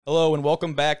Hello and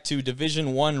welcome back to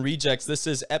Division I Rejects. This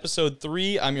is episode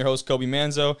 3. I'm your host, Kobe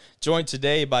Manzo, joined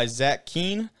today by Zach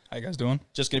Keene. How you guys doing?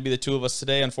 Just going to be the two of us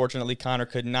today. Unfortunately, Connor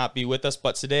could not be with us,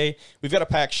 but today we've got a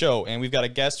packed show, and we've got a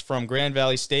guest from Grand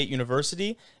Valley State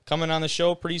University coming on the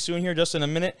show pretty soon here, just in a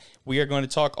minute. We are going to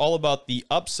talk all about the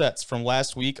upsets from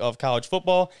last week of college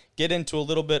football, get into a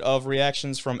little bit of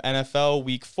reactions from NFL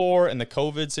Week 4 and the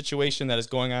COVID situation that is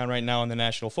going on right now in the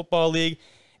National Football League.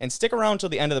 And stick around till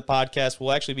the end of the podcast.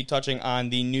 We'll actually be touching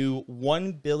on the new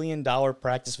 $1 billion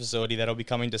practice facility that will be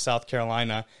coming to South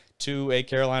Carolina to a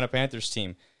Carolina Panthers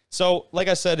team. So, like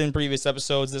I said in previous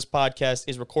episodes, this podcast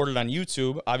is recorded on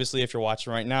YouTube. Obviously, if you're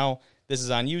watching right now, this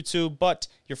is on YouTube, but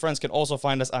your friends can also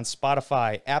find us on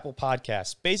Spotify, Apple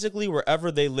Podcasts. Basically,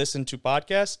 wherever they listen to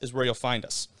podcasts is where you'll find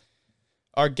us.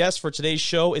 Our guest for today's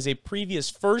show is a previous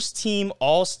first-team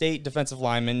All-State defensive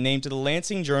lineman named to the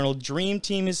Lansing Journal Dream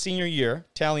Team his senior year,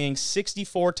 tallying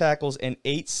 64 tackles and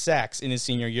 8 sacks in his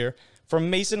senior year. From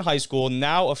Mason High School,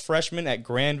 now a freshman at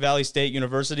Grand Valley State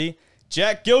University,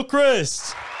 Jack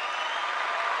Gilchrist.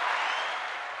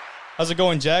 How's it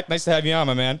going, Jack? Nice to have you on,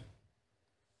 my man.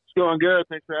 It's going good.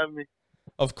 Thanks for having me.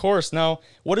 Of course. Now,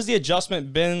 what has the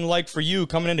adjustment been like for you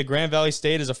coming into Grand Valley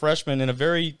State as a freshman in a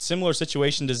very similar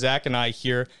situation to Zach and I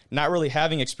here, not really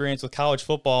having experience with college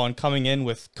football and coming in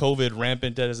with COVID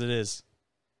rampant as it is?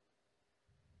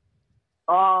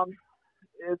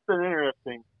 It's been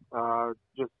interesting.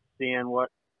 Just seeing what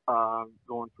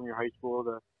going from your high school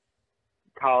to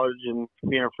college and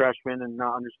being a freshman and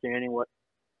not understanding what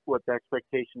the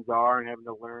expectations are and having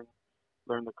to learn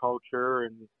the culture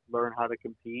and learn how to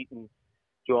compete and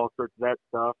do all sorts of that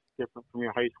stuff, different from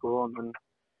your high school. And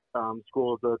then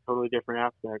school is a totally different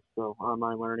aspect. So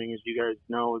online learning, as you guys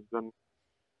know, has been,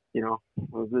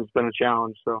 it's been a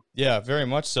challenge. So yeah, very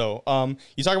much so.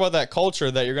 You talk about that culture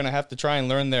that you're going to have to try and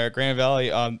learn there at Grand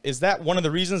Valley. Is that one of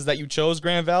the reasons that you chose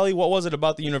Grand Valley? What was it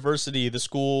about the university, the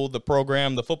school, the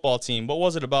program, the football team? What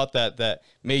was it about that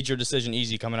made your decision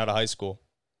easy coming out of high school?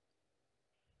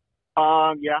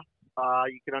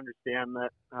 You could understand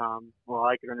that.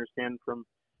 I could understand from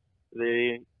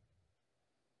the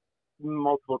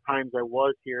multiple times I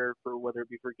was here, for whether it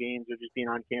be for games or just being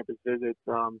on campus visits.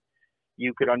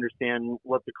 You could understand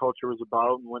what the culture was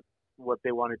about and what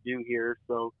they want to do here.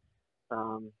 So,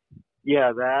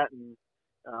 that, and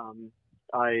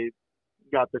I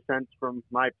got the sense from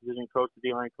my position coach, the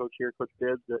D-line coach here, Coach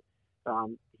Bibbs, that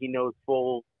he knows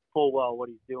full well what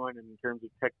he's doing in terms of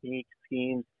technique,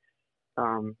 schemes.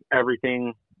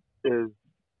 Everything is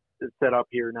set up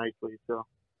here nicely. So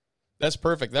that's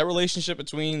perfect. That relationship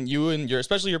between you and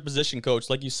especially your position coach,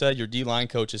 like you said, your D-line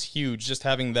coach is huge. Just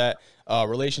having that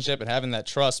relationship and having that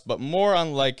trust, but more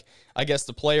on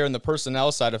the player and the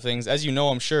personnel side of things. As you know,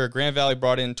 I'm sure Grand Valley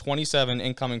brought in 27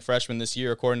 incoming freshmen this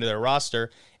year, according to their roster.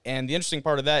 And the interesting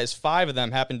part of that is 5 of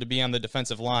them happened to be on the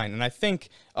defensive line. And I think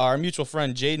our mutual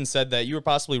friend Jaden said that you were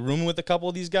possibly rooming with a couple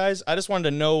of these guys. I just wanted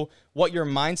to know what your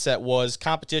mindset was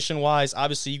competition-wise.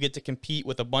 Obviously, you get to compete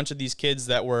with a bunch of these kids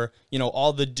that were,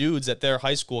 all the dudes at their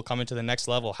high school coming to the next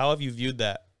level. How have you viewed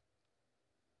that?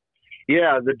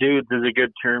 Yeah, the dudes is a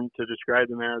good term to describe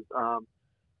them as.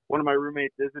 One of my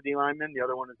roommates is a D lineman. The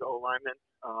other one is an O lineman.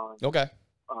 Okay.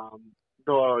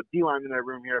 The D lineman in that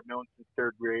room here I've known since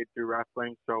 3rd grade through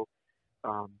wrestling. So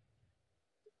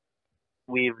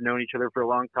we've known each other for a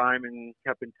long time and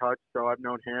kept in touch. So I've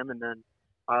known him. And then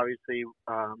obviously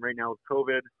right now with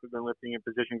COVID, we've been lifting in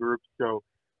position groups. So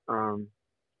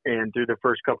and through the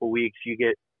first couple weeks, you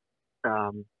get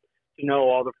to know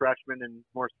all the freshmen and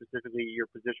more specifically your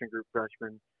position group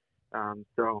freshmen.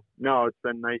 It's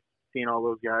been nice seeing all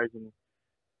those guys and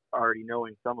already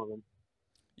knowing some of them.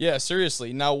 Yeah,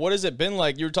 seriously. Now, what has it been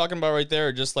like? You were talking about right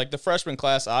there, just like the freshman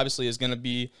class obviously is going to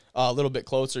be a little bit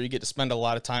closer. You get to spend a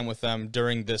lot of time with them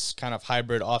during this kind of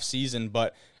hybrid off season,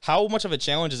 but how much of a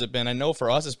challenge has it been? I know for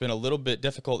us it's been a little bit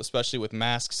difficult, especially with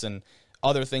masks and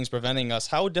other things preventing us.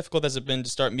 How difficult has it been to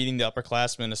start meeting the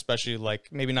upperclassmen, especially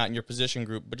maybe not in your position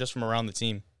group, but just from around the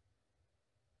team?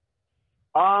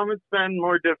 It's been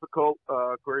more difficult,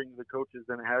 according to the coaches,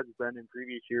 than it has been in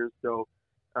previous years. So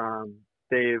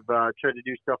they've tried to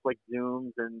do stuff like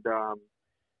Zooms and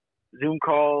Zoom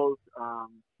calls,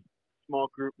 small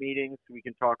group meetings so we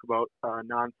can talk about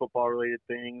non-football related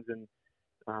things and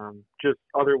just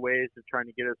other ways of trying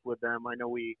to get us with them. I know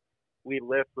we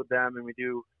lift with them and we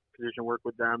do position work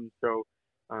with them. So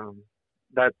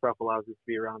that stuff allows us to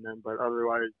be around them. But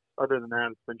other than that,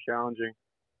 it's been challenging.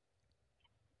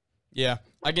 Yeah,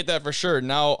 I get that for sure.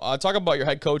 Now, talk about your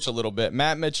head coach a little bit.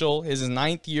 Matt Mitchell is his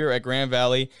ninth year at Grand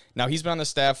Valley. Now, he's been on the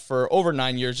staff for over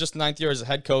 9 years, just ninth year as a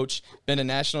head coach, been to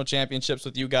national championships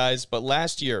with you guys. But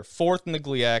last year, fourth in the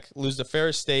GLIAC, lose to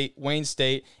Ferris State, Wayne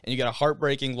State, and you got a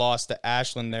heartbreaking loss to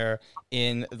Ashland there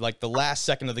in like the last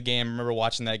second of the game. I remember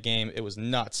watching that game. It was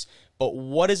nuts. But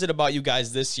what is it about you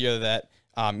guys this year that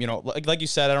like you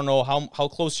said, I don't know how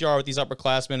close you are with these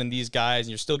upperclassmen and these guys,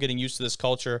 and you're still getting used to this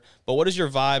culture. But what is your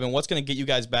vibe, and what's going to get you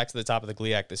guys back to the top of the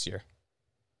GLIAC this year?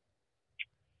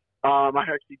 I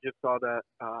actually just saw that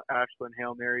Ashland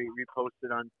Hail Mary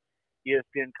reposted on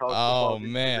ESPN College Football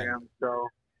man. Instagram. So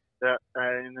that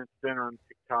and it's been on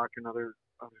TikTok and other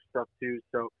stuff too.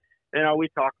 So we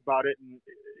talk about it, and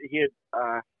he had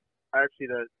actually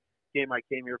the game I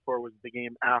came here for was the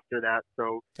game after that.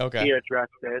 So okay. He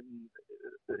addressed it, and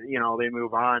they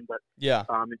move on. But yeah,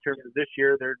 in terms of this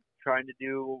year, they're trying to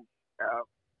do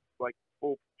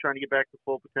trying to get back to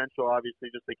full potential, obviously,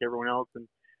 just like everyone else, and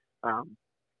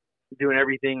doing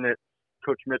everything that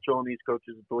Coach Mitchell and these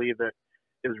coaches believe that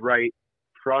is right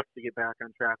for us to get back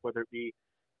on track, whether it be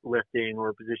lifting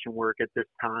or position work at this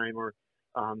time or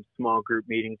small group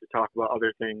meetings to talk about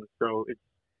other things. So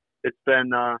it's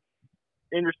been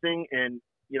interesting, and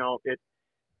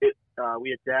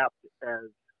we adapt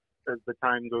as the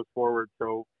time goes forward.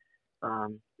 So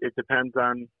it depends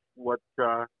on what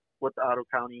the Ottawa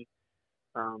County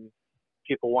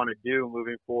people want to do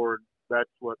moving forward. That's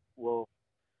what will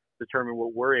determine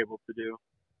what we're able to do.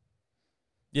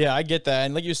 Yeah, I get that.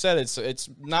 And like you said, it's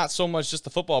not so much just the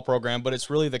football program, but it's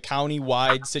really the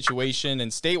county-wide situation and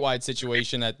statewide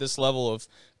situation at this level of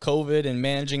COVID and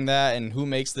managing that and who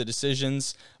makes the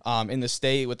decisions in the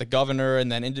state with the governor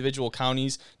and then individual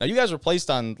counties. Now, you guys were placed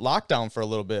on lockdown for a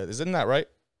little bit. Isn't that right?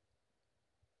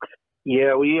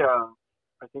 Yeah,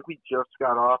 I think we just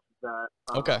got off of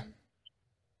that. Okay.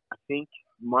 I think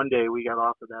Monday we got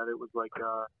off of that. It was like,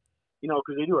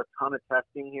 because they do a ton of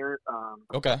testing here.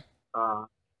 Okay.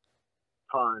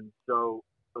 Ton. So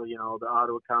the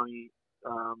Ottawa County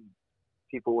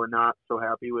people were not so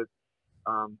happy with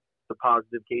the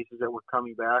positive cases that were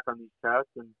coming back on these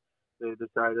tests, and they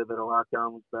decided that a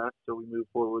lockdown was best. So we moved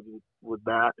forward with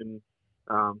that, and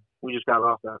we just got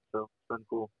off that. So it's been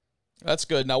cool. That's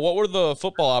good. Now, what were the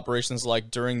football operations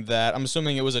like during that? I'm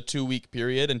assuming it was a 2-week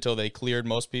period until they cleared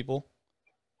most people.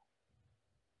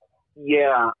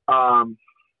 Yeah.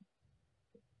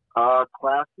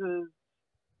 Classes.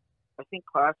 I think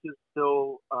classes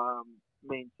still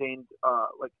maintained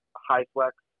like high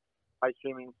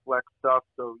streaming flex stuff,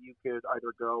 so you could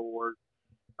either go or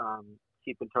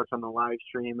keep in touch on the live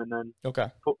stream. And then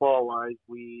football wise,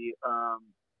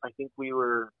 I think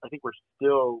we're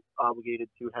still obligated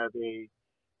to have a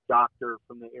doctor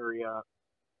from the area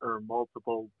or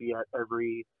multiple be at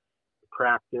every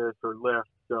practice or lift,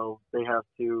 so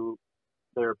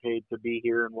they're paid to be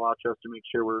here and watch us to make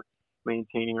sure we're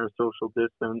maintaining our social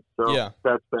distance. So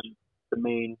that's been the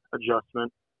main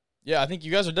adjustment. Yeah, I think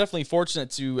you guys are definitely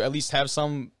fortunate to at least have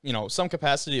some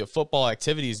capacity of football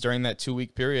activities during that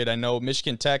 2-week period. I know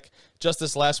Michigan Tech just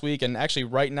this last week, and actually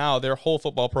right now, their whole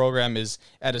football program is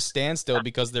at a standstill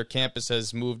because their campus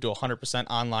has moved to 100%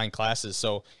 online classes.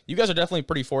 So you guys are definitely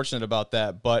pretty fortunate about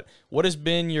that. But what has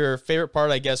been your favorite part,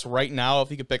 I guess, right now?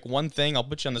 If you could pick one thing, I'll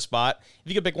put you on the spot.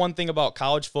 If you could pick one thing about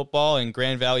college football and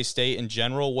Grand Valley State in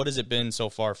general, what has it been so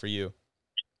far for you?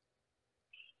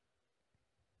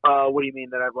 What do you mean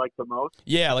that I've liked the most?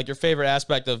 Yeah, like your favorite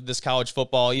aspect of this college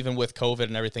football, even with COVID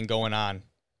and everything going on.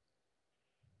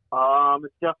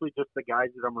 It's definitely just the guys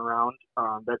that I'm around.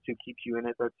 That's who keeps you in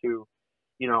it. That's who,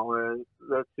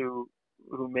 that's who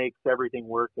makes everything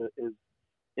work. Is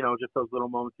just those little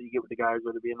moments that you get with the guys,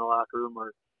 whether it be in the locker room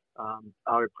or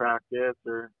out at practice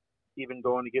or even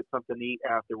going to get something to eat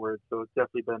afterwards. So it's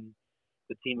definitely been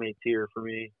the teammates here for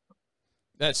me.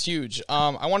 That's huge.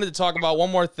 I wanted to talk about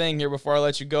one more thing here before I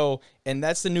let you go, and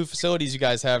that's the new facilities you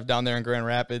guys have down there in Grand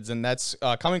Rapids, and that's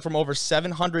coming from over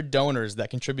 700 donors that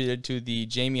contributed to the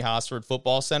Jamie Hosford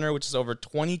Football Center, which is over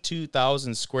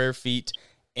 22,000 square feet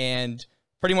and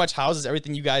pretty much houses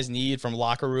everything you guys need, from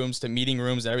locker rooms to meeting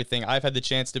rooms and everything. I've had the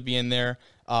chance to be in there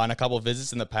on a couple of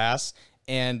visits in the past.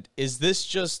 And is this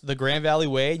just the Grand Valley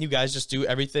way, and you guys just do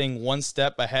everything one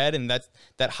step ahead, and that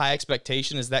high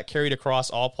expectation, is that carried across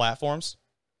all platforms?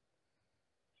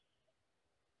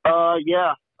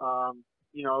 Yeah.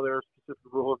 There are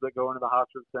specific rules that go into the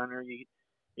Hosford Center. You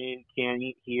can't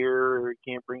eat here, or you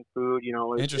can't bring food.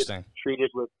 Interesting. It's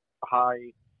treated with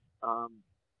high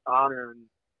honor.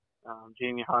 And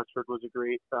Jamie Hosford was a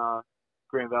great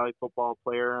Grand Valley football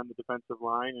player on the defensive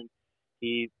line, and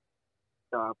he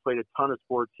played a ton of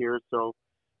sports here. So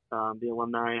the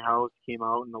alumni house came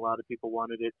out, and a lot of people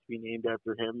wanted it to be named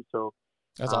after him. So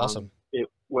That's awesome. It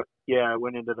went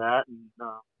into that, and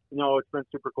it's been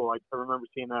super cool. I remember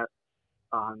seeing that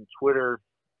on Twitter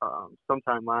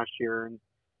sometime last year, and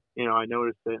I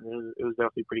noticed it, and it was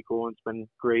definitely pretty cool. And it's been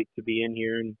great to be in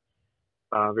here, and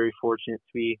very fortunate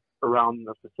to be around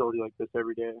a facility like this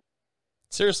every day.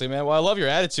 Seriously, man. Well, I love your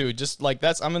attitude. Just like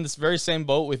I'm in this very same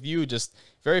boat with you. Just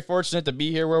very fortunate to be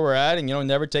here where we're at, and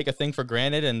never take a thing for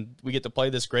granted. And we get to play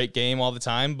this great game all the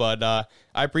time. But I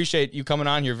appreciate you coming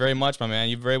on here very much, my man.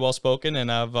 You're very well spoken, and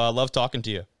I've loved talking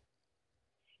to you.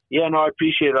 Yeah, no, I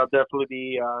appreciate it. I'll definitely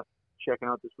be checking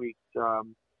out this week's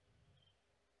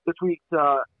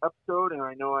episode, and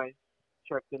I know I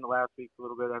checked in last week a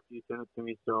little bit after you sent it to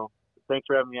me. So thanks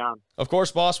for having me on. Of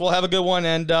course, boss. We'll have a good one,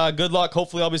 and good luck.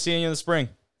 Hopefully I'll be seeing you in the spring.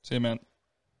 See you, man.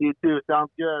 You too.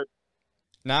 Sounds good.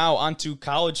 Now on to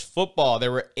college football.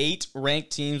 There were 8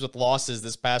 ranked teams with losses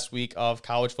this past week of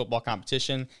college football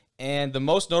competition. And the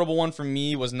most notable one for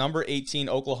me was number 18,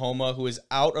 Oklahoma, who is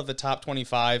out of the top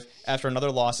 25 after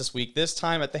another loss this week, this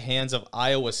time at the hands of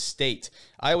Iowa State.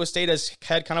 Iowa State has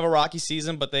had kind of a rocky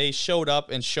season, but they showed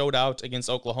up and showed out against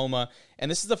Oklahoma.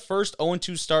 And this is the first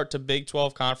 0-2 start to Big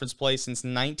 12 conference play since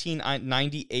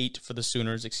 1998 for the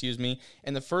Sooners,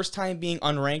 and the first time being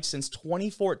unranked since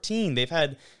 2014. They've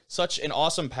had such an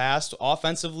awesome past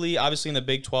offensively. Obviously in the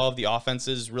Big 12, the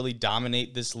offenses really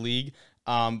dominate this league.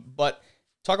 But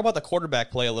talk about the quarterback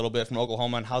play a little bit from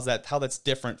Oklahoma and how that's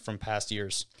different from past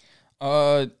years.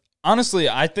 Honestly,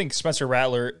 I think Spencer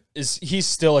Rattler he's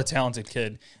still a talented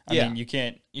kid. I mean, you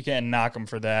can't knock him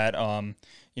for that.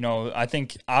 I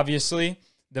think obviously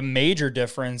the major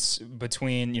difference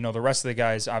between, the rest of the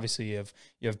guys, obviously you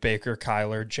have Baker,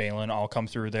 Kyler, Jalen all come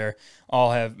through there.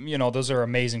 All have, those are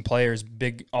amazing players,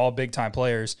 all big time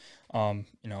players.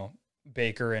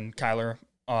 Baker and Kyler,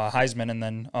 Heisman, and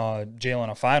then Jalen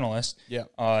a finalist. Yeah.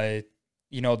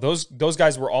 Those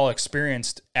guys were all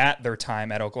experienced at their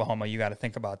time at Oklahoma. You got to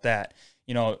think about that.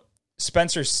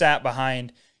 Spencer sat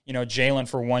behind, Jalen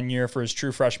for 1 year for his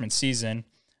true freshman season.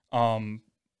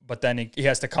 But then he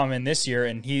has to come in this year,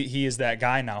 and he is that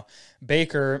guy now.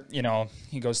 Baker,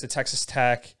 he goes to Texas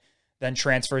Tech, then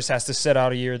transfers, has to sit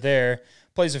out a year there,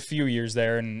 plays a few years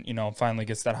there, and finally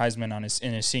gets that Heisman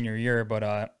in his senior year.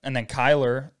 But and then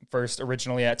Kyler, first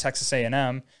originally at Texas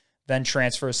A&M, then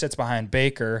transfers, sits behind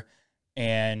Baker,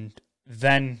 and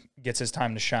then gets his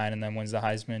time to shine, and then wins the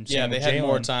Heisman. Yeah, they had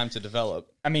more time to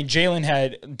develop. I mean, Jalen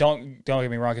had, don't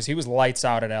get me wrong, because he was lights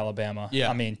out at Alabama. Yeah.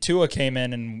 I mean, Tua came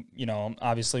in and,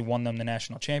 obviously won them the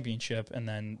national championship, and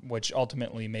then which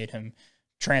ultimately made him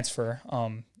transfer.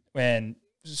 And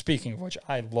speaking of which,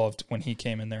 I loved when he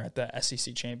came in there at the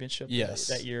SEC championship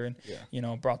that year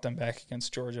and, brought them back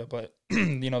against Georgia. But,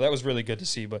 that was really good to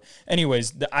see. But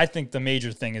anyways, I think the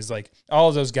major thing is like all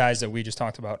of those guys that we just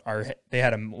talked about they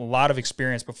had a lot of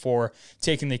experience before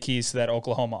taking the keys to that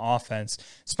Oklahoma offense.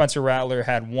 Spencer Rattler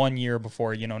had 1 year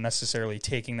before, necessarily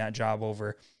taking that job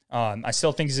over. I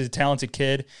still think he's a talented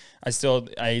kid. He's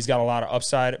got a lot of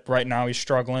upside. Right now he's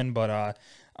struggling, but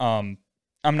I'm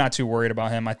not too worried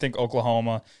about him. I think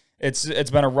Oklahoma, it's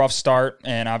been a rough start,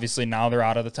 and obviously now they're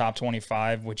out of the top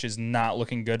 25, which is not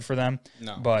looking good for them.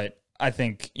 No. But I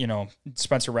think,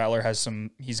 Spencer Rattler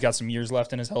he's got some years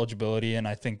left in his eligibility, and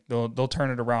I think they'll turn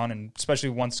it around, and especially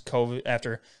once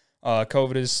after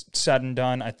COVID is said and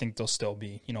done, I think they'll still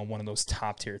be, one of those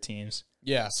top tier teams.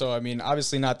 Yeah, so, I mean,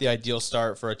 obviously not the ideal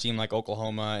start for a team like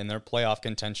Oklahoma, and their playoff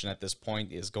contention at this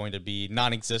point is going to be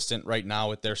non-existent right now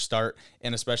with their start,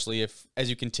 and especially if,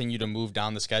 as you continue to move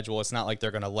down the schedule, it's not like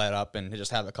they're going to let up and just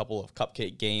have a couple of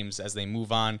cupcake games as they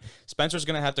move on. Spencer's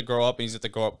going to have to grow up, and he's going to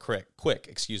grow up quick,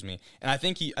 and I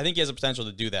think he has the potential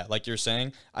to do that. Like you're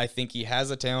saying, I think he has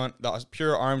the talent, the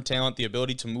pure arm talent, the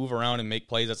ability to move around and make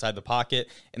plays outside the pocket,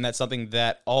 and that's something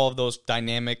that all of those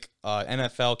dynamic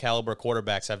NFL caliber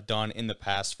quarterbacks have done in the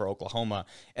past for Oklahoma.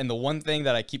 And the one thing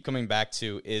that I keep coming back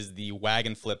to is the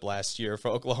wagon flip last year for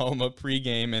Oklahoma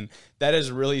pregame, and that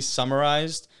is really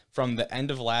summarized from the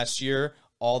end of last year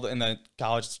in the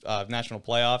college national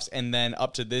playoffs, and then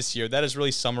up to this year. That has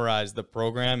really summarized the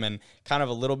program and kind of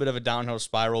a little bit of a downhill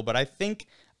spiral. But I think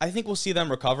we'll see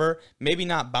them recover, maybe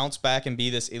not bounce back and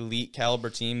be this elite caliber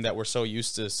team that we're so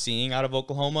used to seeing out of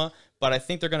Oklahoma, but I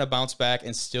think they're going to bounce back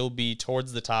and still be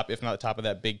towards the top, if not the top of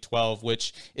that Big 12,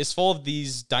 which is full of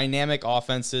these dynamic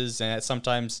offenses and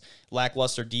sometimes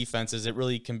lackluster defenses. It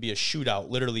really can be a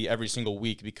shootout literally every single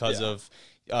week because of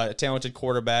a talented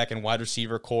quarterback and wide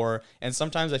receiver core. And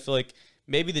sometimes I feel like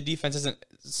maybe the defense isn't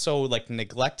so like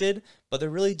neglected, but there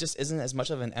really just isn't as much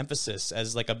of an emphasis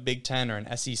as like a Big Ten or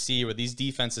an SEC, where these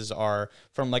defenses are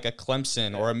from like a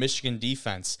Clemson or a Michigan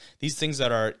defense. These things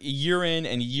that are year in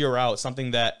and year out,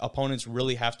 something that opponents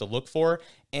really have to look for.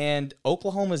 And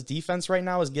Oklahoma's defense right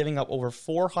now is giving up over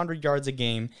 400 yards a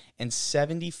game and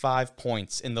 75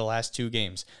 points in the last 2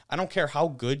 games. I don't care how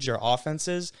good your offense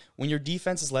is. When your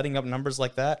defense is letting up numbers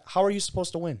like that, how are you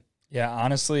supposed to win? Yeah,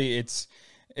 honestly, it's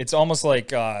almost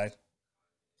like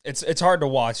it's hard to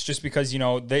watch just because,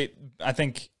 I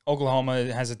think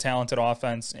Oklahoma has a talented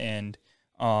offense and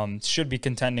should be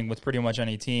contending with pretty much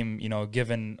any team,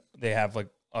 given they have like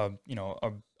a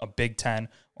Big Ten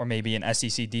or maybe an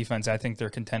SEC defense. I think they're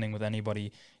contending with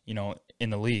anybody, in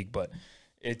the league, but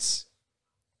it's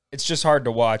just hard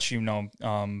to watch,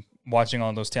 watching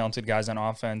all those talented guys on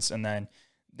offense, and then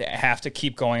they have to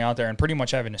keep going out there and pretty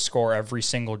much having to score every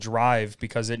single drive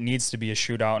because it needs to be a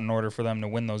shootout in order for them to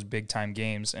win those big time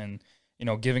games. And,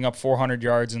 giving up 400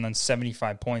 yards and then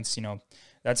 75 points,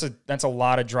 that's a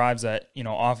lot of drives that,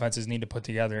 offenses need to put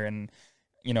together. And,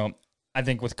 I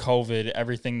think with COVID,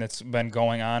 everything that's been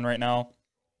going on right now,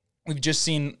 we've just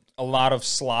seen a lot of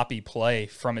sloppy play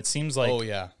from, it seems like,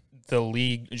 the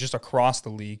league, just across the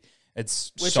league.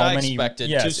 It's which so I many, expected.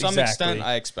 Yes, to some exactly. extent,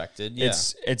 I expected. Yeah.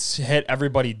 It's hit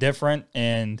everybody different,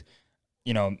 and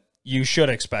you should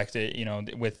expect it.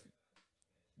 With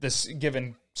this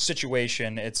given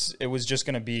situation, it was just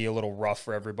going to be a little rough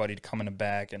for everybody to coming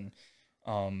back and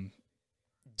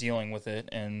dealing with it.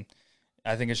 And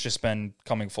I think it's just been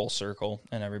coming full circle,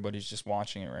 and everybody's just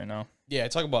watching it right now. Yeah,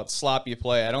 talk about sloppy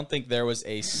play. I don't think there was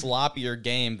a sloppier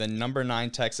game than number 9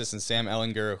 Texas and Sam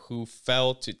Ehlinger, who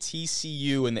fell to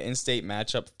TCU in the in-state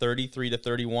matchup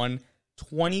 33-31,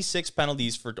 26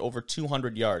 penalties for over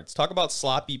 200 yards. Talk about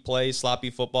sloppy play, sloppy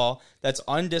football. That's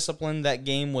undisciplined. That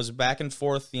game was back and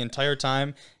forth the entire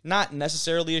time. Not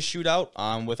necessarily a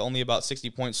shootout with only about 60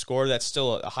 points scored. That's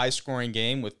still a high-scoring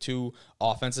game with 2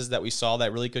 offenses that we saw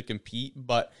that really could compete.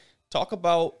 But talk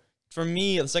about, for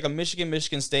me, it's like a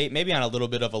Michigan State, maybe on a little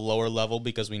bit of a lower level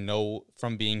because we know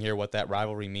from being here what that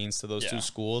rivalry means to those 2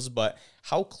 schools, but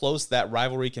how close that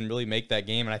rivalry can really make that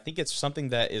game. And I think it's something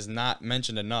that is not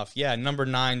mentioned enough. Yeah, number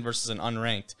 9 versus an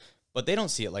unranked, but they don't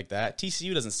see it like that.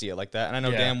 TCU doesn't see it like that. And I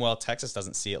know damn well Texas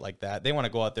doesn't see it like that. They want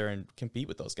to go out there and compete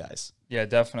with those guys. Yeah,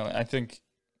 definitely. I think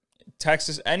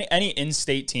Texas, any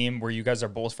in-state team where you guys are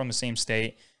both from the same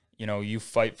state, you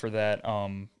fight for that.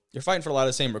 You're fighting for a lot of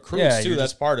the same recruits, too.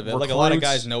 That's part of it. Recruits, like, a lot of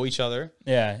guys know each other.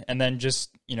 Yeah, and then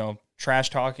just, trash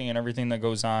talking and everything that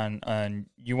goes on. And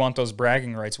you want those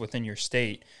bragging rights within your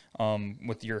state,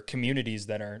 with your communities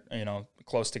that are,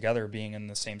 close together being in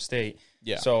the same state.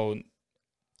 Yeah. So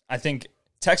I think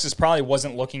Texas probably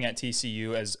wasn't looking at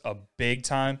TCU as a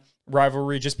big-time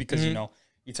rivalry just because,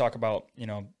 you talk about,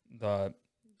 the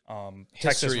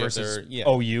Texas versus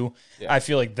OU. Yeah. I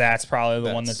feel like that's probably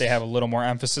the one that they have a little more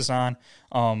emphasis on.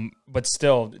 But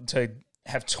still, to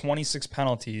have 26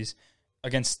 penalties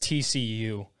against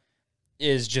TCU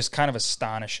is just kind of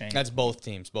astonishing. That's both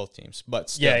teams. But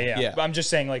still, yeah. But I'm just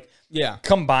saying,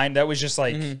 combined, that was just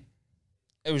it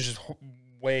was just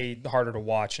way harder to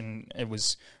watch, and it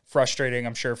was frustrating,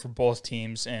 I'm sure, for both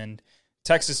teams. And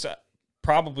Texas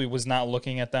probably was not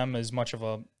looking at them as much of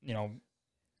a,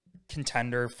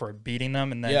 contender for beating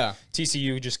them, and then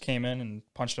TCU just came in and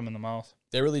punched them in the mouth.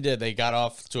 They really did. They got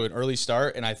off to an early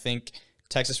start, and I think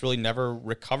Texas really never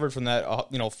recovered from that,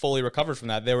 fully recovered from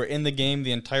that. They were in the game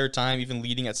the entire time, even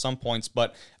leading at some points,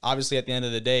 but obviously at the end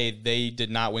of the day, they did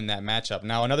not win that matchup.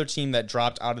 Now, another team that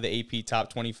dropped out of the AP Top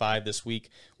 25 this week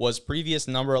was previous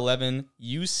number 11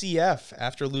 UCF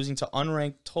after losing to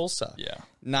unranked Tulsa. Yeah.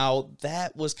 Now,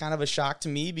 that was kind of a shock to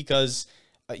me because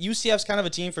UCF's kind of a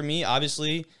team for me,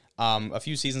 obviously. A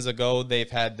few seasons ago,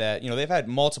 they've had that, they've had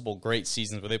multiple great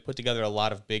seasons where they put together a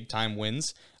lot of big-time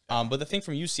wins. But the thing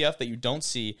from UCF that you don't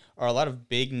see are a lot of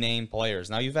big-name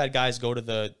players. Now, you've had guys go to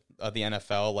the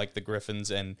NFL, like the Griffins,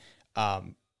 and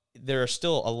there are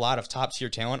still a lot of top-tier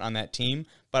talent on that team.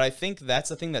 But I think that's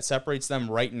the thing that separates them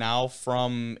right now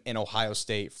from an Ohio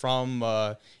State, from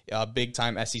a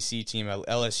big-time SEC team,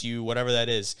 LSU, whatever that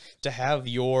is, to have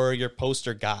your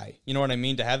poster guy. You know what I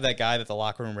mean? To have that guy that the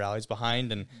locker room rallies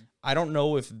behind. And I don't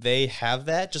know if they have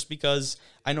that, just because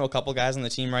I know a couple guys on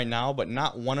the team right now, but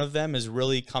not one of them is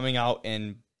really coming out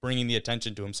and bringing the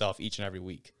attention to himself each and every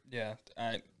week. Yeah.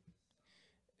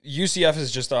 UCF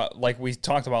is just, like we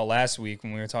talked about last week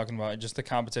when we were talking about just the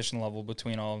competition level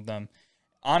between all of them.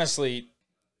 Honestly,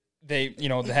 they,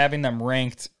 having them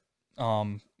ranked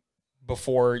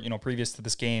before, previous to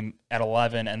this game at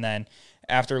 11, and then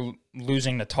after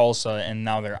losing to Tulsa and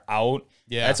now they're out,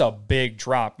 that's a big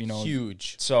drop,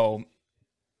 Huge. So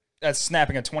that's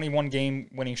snapping a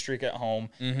 21-game winning streak at home.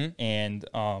 And,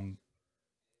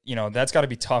 that's got to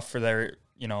be tough for their,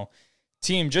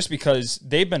 team just because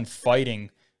they've been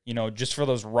fighting, just for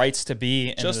those rights to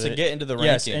be. Just to get into the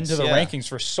rankings. Yes, into the rankings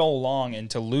for so long, and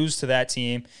to lose to that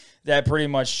team, that pretty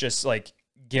much just, like,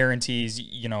 guarantees,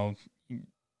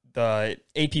 the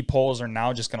AP polls are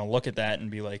now just going to look at that and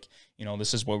be like,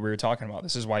 this is what we were talking about.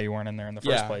 This is why you weren't in there in the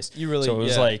first place. So it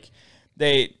was like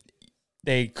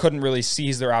they couldn't really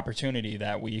seize their opportunity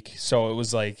that week. So it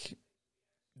was like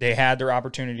they had their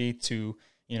opportunity to,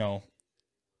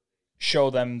 show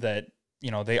them that,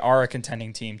 they are a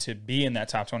contending team to be in that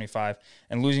top 25,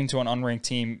 and losing to an unranked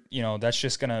team, that's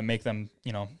just going to make them,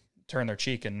 turn their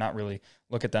cheek and not really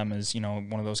look at them as,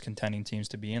 one of those contending teams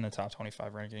to be in the top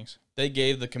 25 rankings. They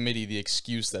gave the committee the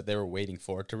excuse that they were waiting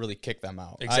for to really kick them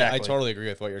out. Exactly. I totally agree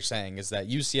with what you're saying, is that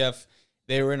UCF,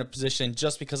 they were in a position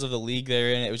just because of the league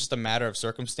they're in. It was just a matter of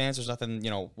circumstance. There's nothing,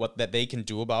 what that they can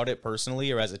do about it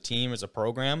personally or as a team, as a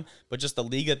program, but just the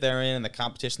league that they're in and the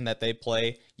competition that they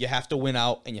play, you have to win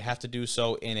out, and you have to do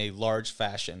so in a large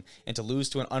fashion. And to lose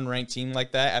to an unranked team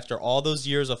like that after all those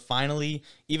years of finally,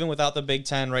 even without the Big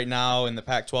Ten right now and the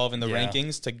Pac-12 in the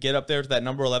rankings, to get up there to that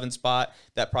number 11 spot,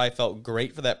 that probably felt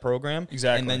great for that program.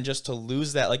 Exactly. And then just to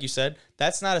lose that, like you said,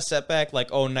 that's not a setback like,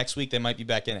 oh, next week they might be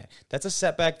back in it. That's a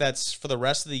setback that's for the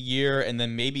rest of the year, and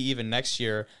then maybe even next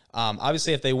year.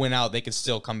 Obviously, if they win out, they could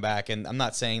still come back. And I'm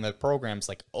not saying the program's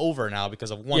like over now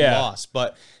because of one loss,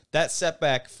 but that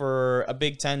setback for a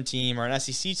Big Ten team or an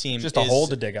SEC team just a hole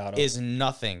to dig out of is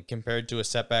nothing compared to a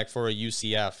setback for a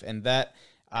UCF. And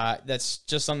that's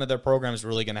just something that their program is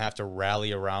really going to have to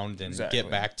rally around and get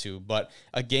back to. But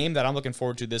a game that I'm looking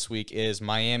forward to this week is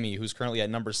Miami, who's currently at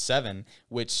number 7,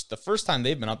 which the first time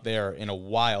they've been up there in a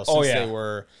while since they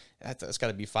were. That's got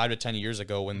to be 5 to 10 years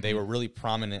ago when they were really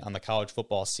prominent on the college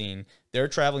football scene. They're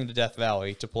traveling to Death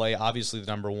Valley to play, obviously, the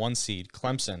number 1 seed,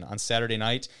 Clemson, on Saturday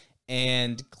night.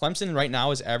 And Clemson right now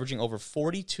is averaging over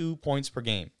 42 points per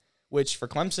game, which for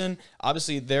Clemson,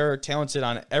 obviously they're talented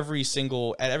on every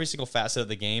single facet of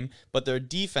the game, but their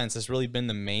defense has really been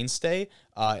the mainstay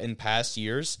in past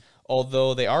years.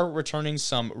 Although they are returning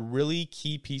some really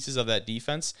key pieces of that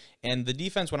defense. And the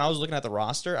defense, when I was looking at the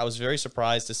roster, I was very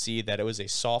surprised to see that it was a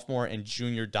sophomore and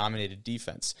junior dominated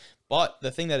defense. But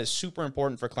the thing that is super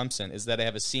important for Clemson is that they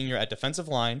have a senior at defensive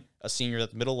line, a senior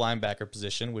at the middle linebacker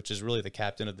position, which is really the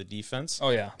captain of the defense.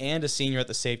 And a senior at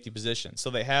the safety position. So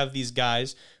they have these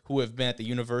guys who have been at the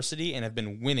university and have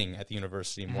been winning at the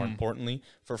university, more importantly,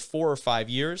 for 4 or 5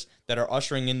 years, that are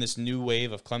ushering in this new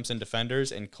wave of Clemson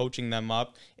defenders and coaching them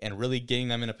up and really getting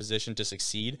them in a position to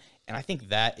succeed. And I think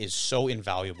that is so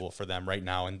invaluable for them right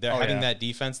now. And they're having that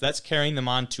defense, that's carrying them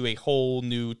on to a whole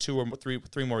new 2 or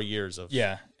 3 more years of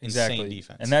insane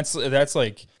defense. And that's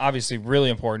like obviously really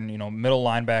important. Middle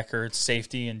linebacker,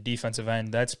 safety, and defensive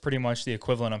end. That's pretty much the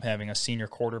equivalent of having a senior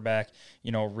quarterback,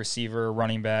 receiver,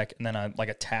 running back, and then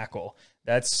a tackle.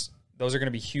 Those are going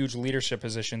to be huge leadership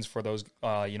positions for those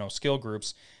skill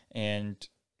groups. And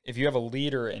if you have a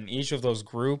leader in each of those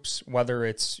groups, whether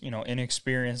it's,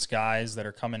 inexperienced guys that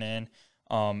are coming in,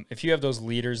 if you have those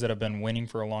leaders that have been winning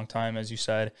for a long time, as you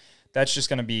said, that's just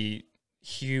going to be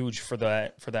huge for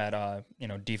that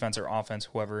defense or offense,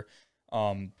 whoever,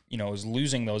 is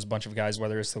losing those bunch of guys,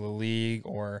 whether it's to the league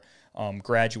or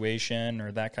graduation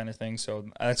or that kind of thing. So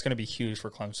that's going to be huge for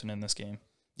Clemson in this game.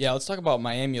 Yeah, let's talk about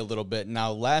Miami a little bit.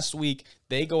 Now, last week,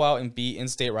 they go out and beat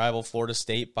in-state rival Florida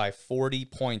State by 40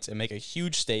 points and make a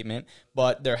huge statement,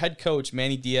 but their head coach,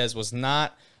 Manny Diaz, was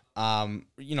not, on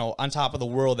top of the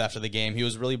world after the game. He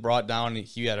was really brought down.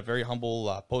 He had a very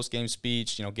humble post-game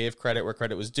speech, gave credit where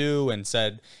credit was due and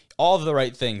said all of the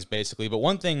right things, basically. But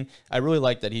one thing I really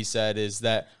like that he said is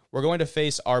that we're going to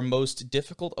face our most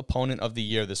difficult opponent of the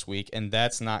year this week, and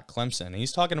that's not Clemson. And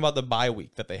he's talking about the bye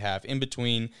week that they have in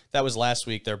between. That was last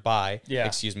week, their bye.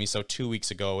 So 2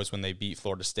 weeks ago is when they beat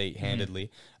Florida State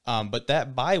handedly. But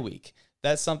that bye week,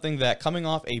 that's something that coming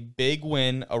off a big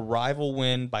win, a rival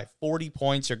win by 40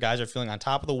 points, your guys are feeling on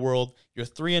top of the world. You're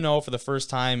 3-0 for the first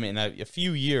time in a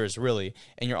few years, really,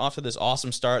 and you're off to this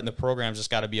awesome start, and the program's just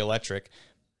got to be electric.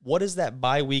 What is that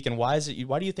bye week, and why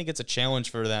do you think it's a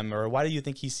challenge for them, or why do you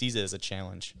think he sees it as a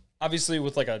challenge? Obviously,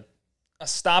 with like a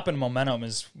stop in momentum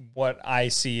is what I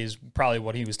see is probably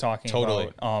what he was talking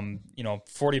about.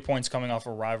 40 points coming off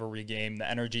a rivalry game, the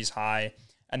energy's high,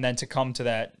 and then to come to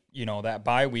that, that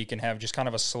bye week and have just kind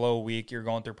of a slow week, you're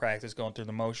going through practice, going through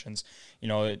the motions.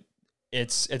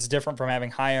 It's different from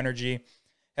having high energy,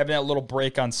 having that little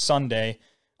break on Sunday,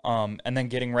 and then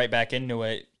getting right back into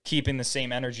it. keeping the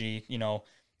same energy,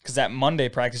 because that Monday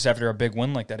practice after a big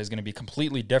win like that is going to be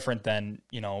completely different than,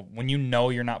 when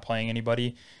you're not playing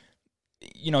anybody.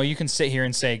 You can sit here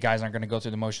and say guys aren't going to go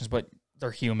through the motions, but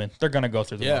they're human. They're going to go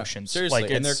through the motions.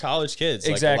 Seriously, and they're college kids.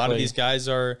 Exactly. Like, a lot of these guys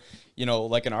are,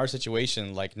 like in our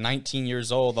situation, like 19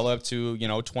 years old, they'll up to,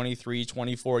 23,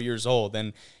 24 years old.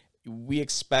 And we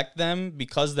expect them,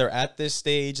 because they're at this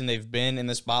stage and they've been in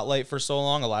the spotlight for so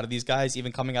long, a lot of these guys,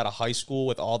 even coming out of high school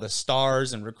with all the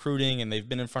stars and recruiting, and they've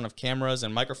been in front of cameras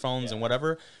and microphones and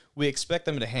whatever, we expect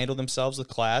them to handle themselves with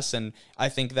class. And I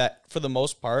think that for the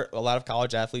most part, a lot of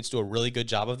college athletes do a really good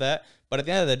job of that. But at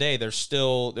the end of the day, they're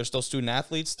still student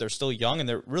athletes. They're still young, and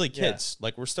they're really kids.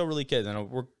 Like, we're still really kids, and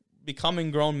we're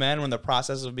becoming grown men. We're in the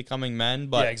process of becoming men.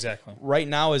 But exactly. Right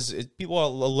now, is people are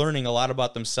learning a lot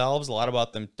about themselves, a lot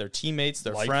about their teammates,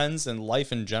 their friends, and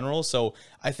life in general. So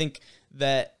I think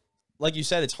that, like you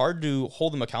said, it's hard to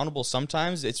hold them accountable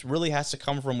sometimes. It really has to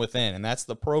come from within, and that's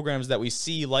the programs that we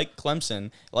see, like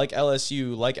Clemson, like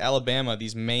LSU, like Alabama,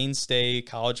 these mainstay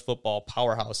college football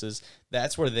powerhouses.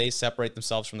 That's where they separate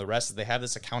themselves from the rest. They have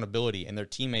this accountability, and their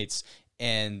teammates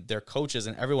and their coaches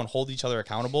and everyone hold each other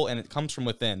accountable, and it comes from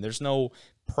within. There's no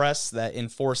press that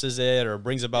enforces it or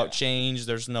brings about change.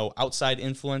 There's no outside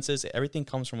influences. Everything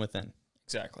comes from within.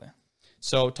 Exactly.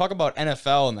 So talk about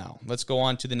NFL now. Let's go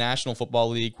on to the National Football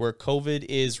League, where COVID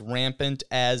is rampant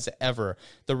as ever.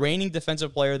 The reigning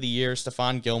Defensive Player of the Year,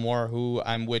 Stephon Gilmore, who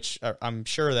I'm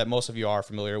sure that most of you are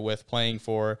familiar with, playing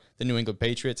for the New England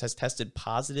Patriots, has tested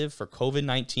positive for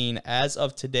COVID-19 as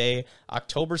of today,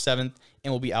 October 7th,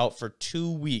 and will be out for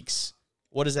 2 weeks.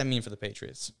 What does that mean for the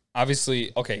Patriots?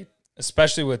 Obviously, okay,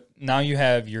 especially with now you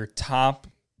have your top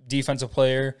defensive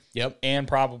player, and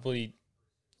probably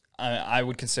I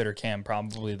would consider Cam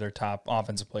probably their top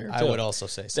offensive player too. I would also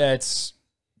say so.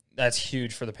 That's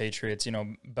huge for the Patriots.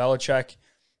 Belichick,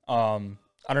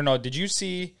 I don't know, did you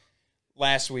see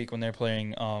last week when they're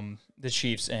playing the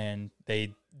Chiefs and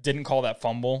they didn't call that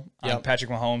fumble on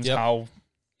Patrick Mahomes? How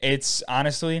it's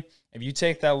honestly, if you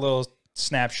take that little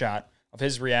snapshot of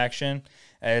his reaction,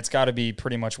 it's got to be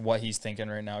pretty much what he's thinking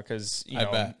right now, because I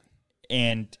bet.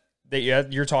 And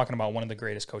you're talking about one of the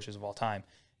greatest coaches of all time,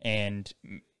 and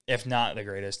if not the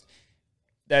greatest.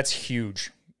 That's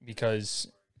huge, because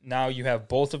now you have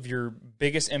both of your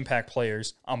biggest impact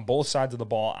players on both sides of the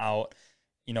ball out.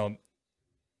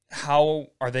 How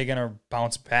are they going to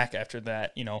bounce back after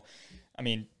that? I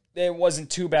mean, it wasn't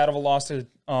too bad of a loss to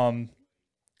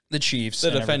the Chiefs.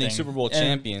 The defending Super Bowl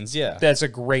champions, That's a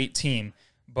great team,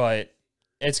 but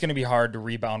it's going to be hard to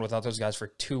rebound without those guys for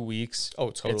 2 weeks.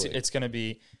 Oh, totally. That's going to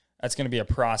be a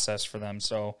process for them.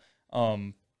 So,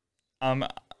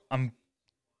 I'm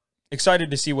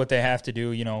excited to see what they have to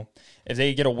do. If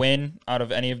they get a win out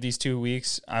of any of these 2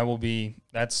 weeks, that'll be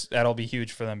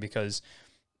huge for them, because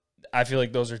I feel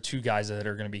like those are two guys that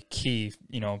are going to be key,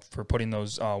 for putting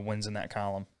those wins in that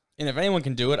column. And if anyone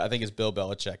can do it, I think it's Bill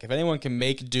Belichick. If anyone can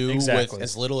make do with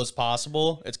as little as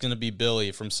possible, it's going to be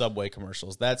Billy from Subway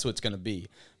commercials. That's what it's going to be.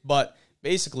 But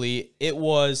basically, it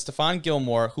was Stephon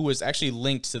Gilmore who was actually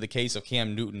linked to the case of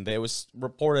Cam Newton. It was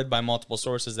reported by multiple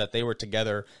sources that they were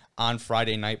together on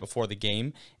Friday night before the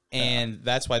game, and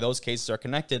that's why those cases are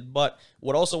connected. But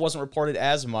what also wasn't reported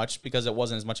as much, because it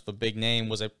wasn't as much of a big name,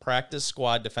 was a practice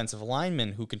squad defensive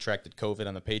lineman who contracted COVID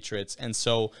on the Patriots. And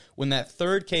so when that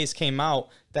third case came out,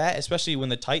 that especially when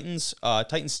the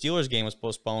Titans-Steelers game was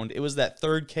postponed, it was that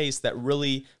third case that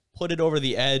really put it over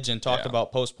the edge and talked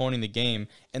about postponing the game.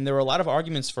 And there were a lot of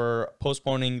arguments for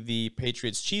postponing the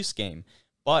Patriots-Chiefs game.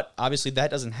 But obviously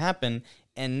that doesn't happen.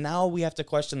 And now we have to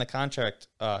question the contact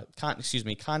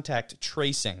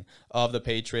tracing of the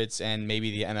Patriots and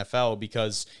maybe the NFL,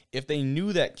 because if they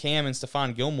knew that Cam and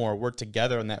Stephon Gilmore were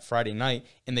together on that Friday night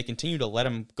and they continue to let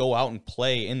him go out and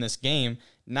play in this game,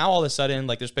 now all of a sudden,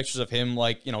 like, there's pictures of him,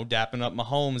 like, dapping up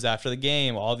Mahomes after the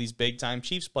game, all these big-time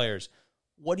Chiefs players.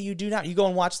 What do you do now? You go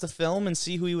and watch the film and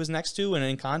see who he was next to and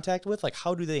in contact with? Like,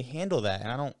 how do they handle that? And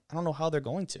I don't know how they're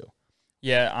going to.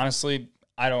 Yeah, honestly,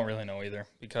 I don't really know either,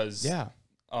 because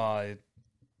it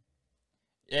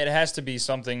has to be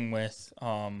something with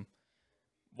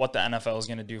what the NFL is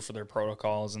going to do for their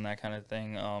protocols and that kind of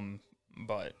thing.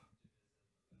 But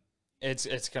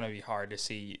it's going to be hard to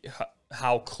see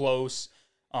how close,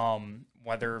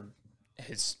 whether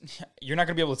you're not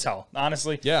going to be able to tell,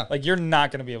 honestly. Yeah. Like, you're not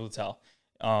going to be able to tell.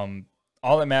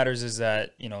 All that matters is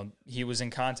that, he was in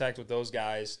contact with those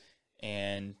guys,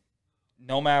 and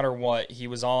no matter what, he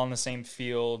was all on the same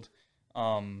field.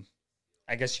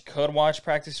 I guess you could watch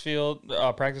practice film,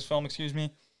 but it's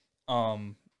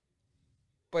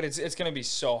going to be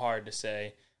so hard to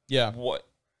say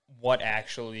what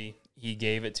actually he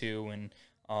gave it to, and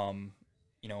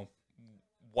you know,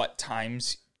 what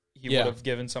times he Yeah. would have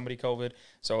given somebody COVID.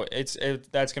 So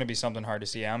that's going to be something hard to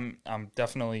see. I'm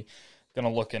definitely going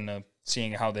to look into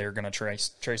seeing how they're going to trace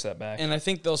that back. And I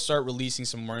think they'll start releasing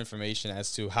some more information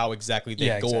as to how exactly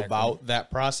they go about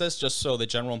that process, just so the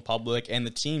general public and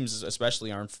the teams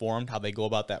especially are informed how they go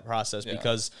about that process. Yeah.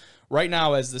 Because right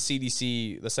now, as the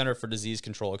CDC, the Center for Disease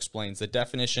Control, explains, the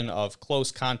definition of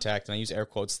close contact, and I use air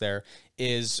quotes there,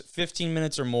 is 15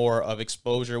 minutes or more of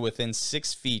exposure within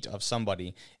 6 feet of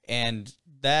somebody. And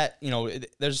that, you know,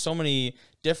 there's so many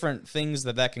different things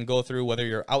that can go through, whether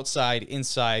you're outside,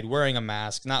 inside, wearing a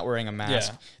mask, not wearing a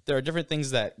mask. Yeah. There are different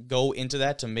things that go into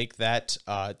that to make that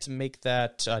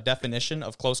definition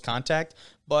of close contact.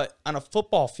 But on a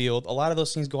football field, a lot of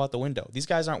those things go out the window. These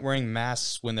guys aren't wearing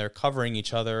masks when they're covering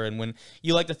each other, and when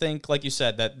you like to think, like you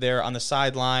said, that they're on the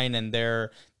sideline and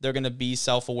they're going to be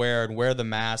self-aware and wear the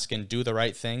mask and do the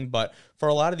right thing. But for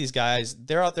a lot of these guys,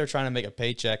 they're out there trying to make a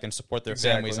paycheck and support their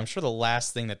families. I'm sure the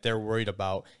last thing that they're worried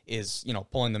about is, you know,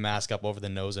 pulling the mask up over the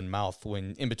nose and mouth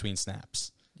when in between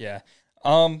snaps. Yeah.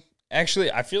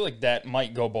 Actually, I feel like that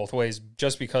might go both ways,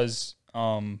 just because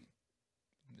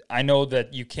I know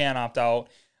that you can opt out.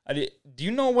 Do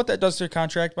you know what that does to your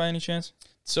contract by any chance?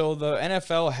 So the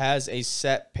NFL has a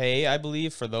set pay, I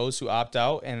believe, for those who opt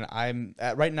out, and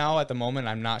right now at the moment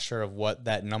I'm not sure of what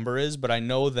that number is, but I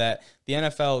know that the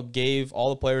NFL gave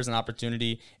all the players an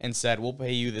opportunity and said, we'll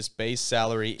pay you this base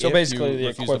salary. So if basically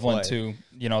you the equivalent to,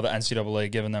 you know, the NCAA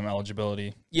giving them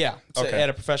eligibility. Yeah, Okay. At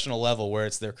a professional level where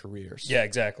it's their careers. Yeah,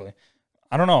 exactly.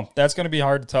 I don't know. That's going to be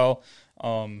hard to tell.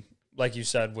 Like you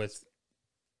said,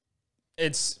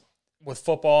 with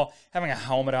football, having a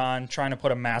helmet on, trying to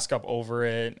put a mask up over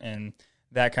it, and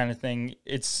that kind of thing,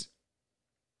 it's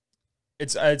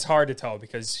hard to tell,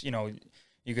 because, you know,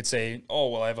 you could say, oh,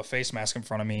 well, I have a face mask in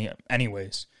front of me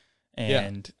anyways,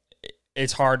 and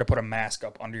it's hard to put a mask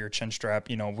up under your chin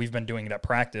strap. You know, we've been doing it at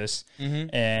practice,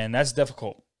 and that's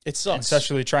difficult. It sucks.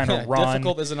 Especially trying to run.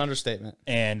 Difficult is an understatement.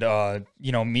 And,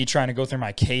 you know, me trying to go through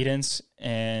my cadence,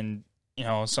 and, you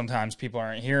know, sometimes people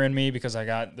aren't hearing me because I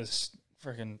got this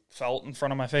freaking felt in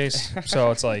front of my face. So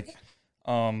it's like,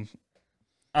 I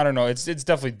don't know. It's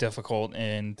definitely difficult,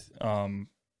 and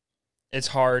it's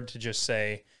hard to just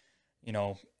say, you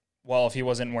know, well, if he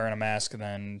wasn't wearing a mask,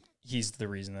 then he's the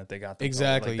reason that they got the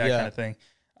exactly, like that kind of thing.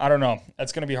 I don't know.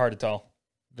 That's going to be hard to tell.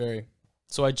 Very.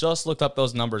 So I just looked up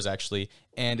those numbers, actually,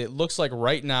 and it looks like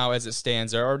right now, as it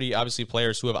stands, there are already obviously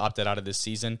players who have opted out of this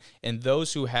season, and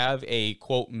those who have a,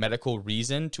 quote, medical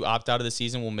reason to opt out of the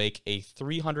season will make a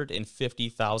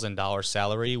 $350,000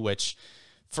 salary, which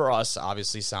for us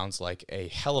obviously sounds like a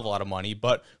hell of a lot of money.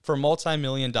 But for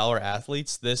multi-million-dollar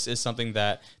athletes, this is something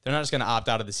that they're not just going to opt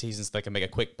out of the season so they can make a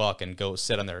quick buck and go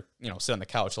sit on the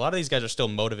couch. A lot of these guys are still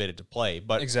motivated to play.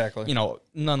 But, exactly, you know,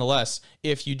 nonetheless,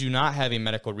 if you do not have a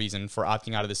medical reason for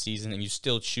opting out of the season and you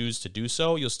still choose to do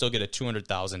so, you'll still get a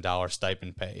 $200,000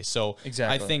 stipend pay. So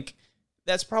exactly. I think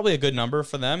that's probably a good number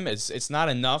for them. It's not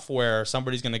enough where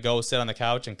somebody's going to go sit on the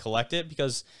couch and collect it,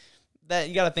 because that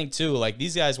you got to think too, like,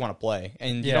 these guys want to play,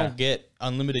 and you don't get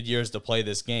unlimited years to play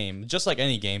this game, just like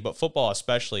any game, but football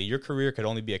especially. Your career could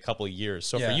only be a couple of years.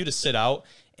 So for you to sit out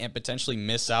and potentially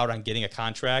miss out on getting a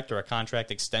contract or a contract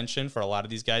extension for a lot of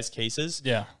these guys' cases,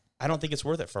 I don't think it's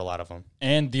worth it for a lot of them.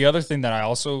 And the other thing that I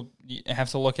also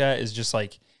have to look at is just,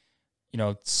 like, you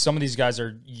know, some of these guys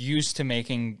are used to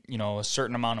making, you know, a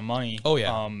certain amount of money. Oh,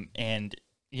 yeah. And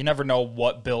you never know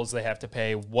what bills they have to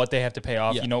pay, what they have to pay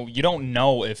off. You know, you don't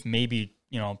know if maybe,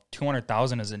 you know,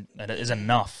 $200,000 is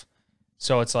enough.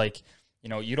 So it's like, you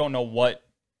know, you don't know what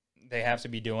they have to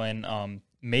be doing.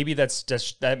 Maybe that's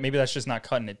just not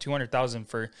cutting it. $200,000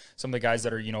 for some of the guys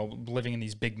that are, you know, living in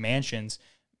these big mansions.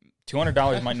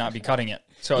 $200 might not be cutting it.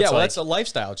 So it's that's a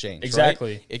lifestyle change.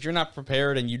 Exactly. Right? If you're not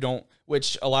prepared and you don't,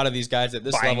 which a lot of these guys at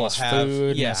this level have,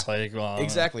 food, it's like, well,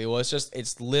 exactly. Well,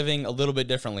 it's living a little bit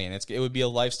differently, and it would be a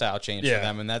lifestyle change for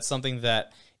them, and that's something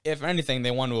that, if anything,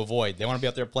 they want to avoid. They want to be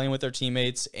out there playing with their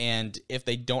teammates, and if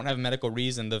they don't have a medical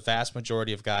reason, the vast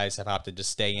majority of guys have opted to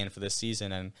stay in for this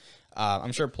season, and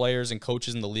I'm sure players and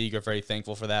coaches in the league are very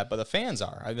thankful for that, but the fans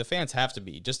are. The fans have to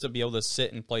be, just to be able to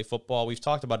sit and play football. We've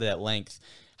talked about it at length,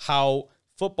 how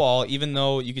football, even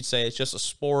though you could say it's just a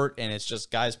sport and it's just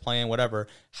guys playing, whatever,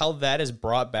 how that has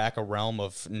brought back a realm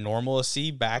of normalcy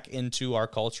back into our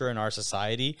culture and our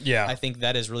society. Yeah. I think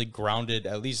that has really grounded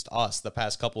at least us the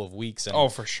past couple of weeks. And oh,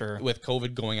 for sure. With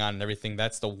COVID going on and everything,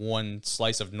 that's the one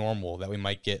slice of normal that we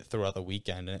might get throughout the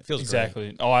weekend. And it feels exactly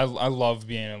great. Oh, I love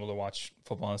being able to watch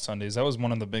football on Sundays. That was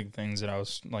one of the big things that I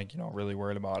was, like, you know, really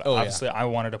worried about. Obviously, I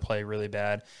wanted to play really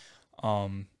bad.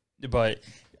 But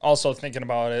also thinking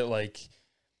about it, like,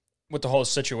 with the whole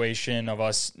situation of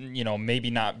us,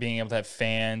 maybe not being able to have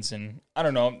fans, and I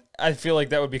don't know, I feel like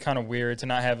that would be kind of weird to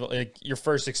not have like your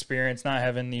first experience, not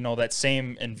having, that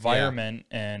same environment,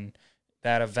 and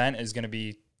that event is going to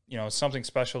be, something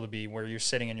special to be where you're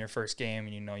sitting in your first game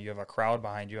and, you have a crowd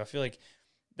behind you. I feel like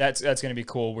that's going to be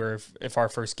cool where if our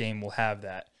first game will have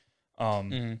that.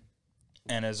 And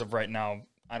as of right now,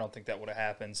 I don't think that would have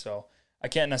happened. So I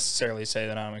can't necessarily say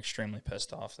that I'm extremely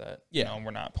pissed off that,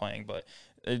 we're not playing, but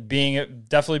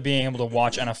definitely being able to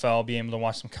watch NFL, being able to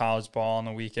watch some college ball on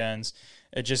the weekends,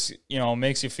 it just,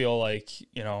 makes you feel like,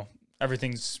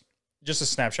 everything's just a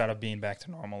snapshot of being back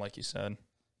to normal, like you said.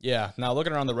 Yeah. Now,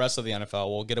 looking around the rest of the NFL,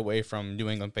 we'll get away from New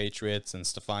England Patriots and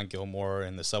Stephon Gilmore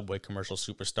and the Subway commercial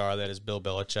superstar that is Bill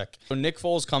Belichick. So Nick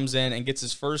Foles comes in and gets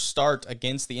his first start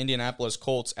against the Indianapolis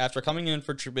Colts after coming in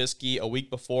for Trubisky a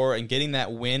week before and getting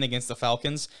that win against the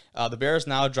Falcons. The Bears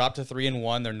now dropped to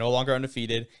 3-1. They're no longer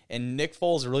undefeated, and Nick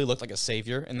Foles really looked like a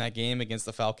savior in that game against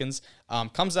the Falcons.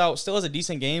 Comes out, still has a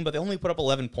decent game, but they only put up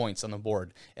 11 points on the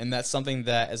board, and that's something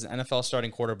that as an NFL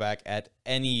starting quarterback at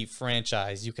any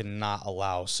franchise you cannot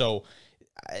allow. So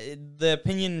the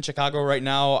opinion in Chicago right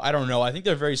now, I don't know. I think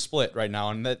they're very split right now,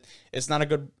 and that it's not a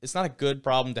good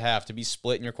problem to be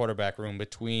split in your quarterback room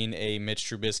between a Mitch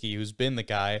Trubisky, who's been the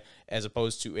guy, as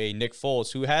opposed to a Nick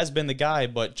Foles, who has been the guy,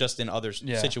 but just in other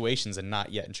situations and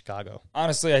not yet in Chicago.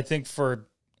 Honestly, I think for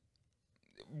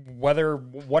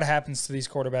what happens to these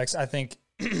quarterbacks, I think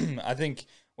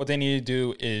what they need to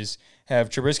do is have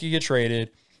Trubisky get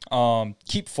traded,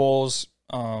 keep Foles.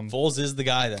 Foles is the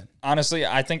guy then. Honestly,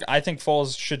 I think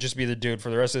Foles should just be the dude for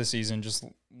the rest of the season. Just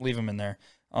leave him in there.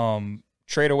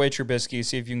 Trade away Trubisky,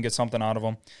 see if you can get something out of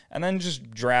him, and then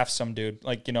just draft some dude.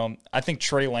 Like, I think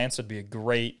Trey Lance would be a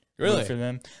great move for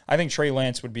them. I think Trey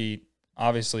Lance would be,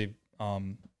 obviously,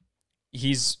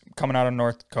 he's coming out of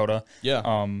North Dakota.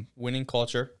 Yeah. Winning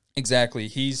culture. Exactly.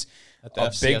 He's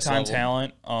a big-time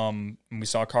talent. We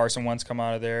saw Carson Wentz come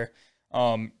out of there.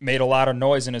 Made a lot of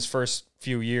noise in his first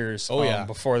few years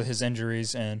before his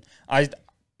injuries. And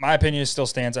my opinion still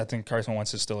stands. I think Carson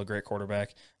Wentz is still a great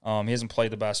quarterback. He hasn't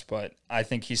played the best, but I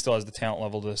think he still has the talent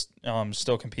level to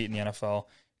still compete in the NFL.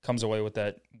 Comes away with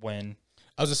that win.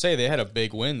 I was going to say, they had a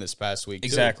big win this past week,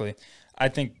 Exactly. I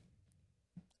think,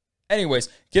 anyways,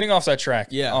 getting off that track,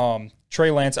 Trey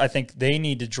Lance, I think they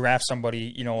need to draft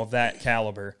somebody, of that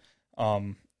caliber,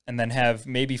 and then have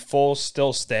maybe Foles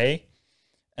still stay,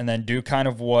 and then do kind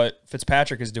of what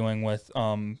Fitzpatrick is doing with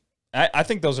I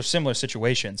think those are similar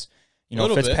situations.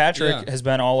 Fitzpatrick has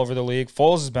been all over the league.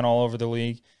 Foles has been all over the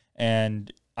league.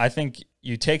 And I think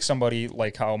you take somebody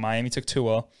like how Miami took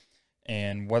Tua,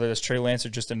 and whether it's Trey Lance or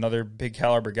just another big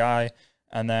caliber guy,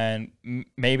 and then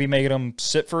maybe make them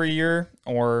sit for a year,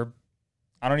 or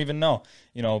I don't even know.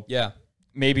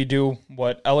 Maybe do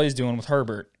what LA's doing with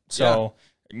Herbert. So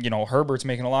Herbert's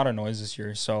making a lot of noise this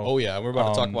year. So we're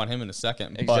about to talk about him in a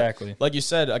second. Exactly. But like you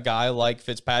said, a guy like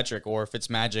Fitzpatrick, or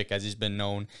Fitzmagic as he's been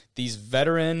known, these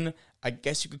veteran, I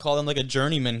guess you could call them like a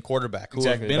journeyman quarterback who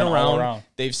have been around.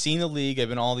 They've seen the league. They've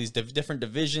been all these different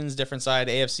divisions, different side,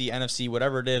 AFC, NFC,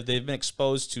 whatever it is. They've been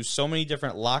exposed to so many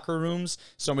different locker rooms,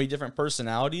 so many different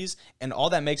personalities, and all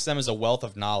that makes them is a wealth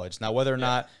of knowledge. Now, whether or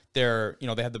not they're,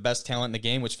 they have the best talent in the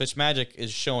game, which Fitzmagic is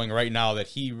showing right now that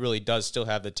he really does still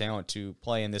have the talent to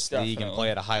play in this league and play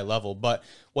at a high level. But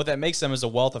what that makes them is a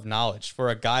wealth of knowledge. For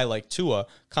a guy like Tua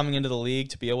coming into the league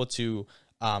to be able to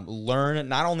learn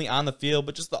not only on the field,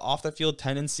 but just the off the field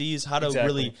tendencies, how to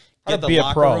really get the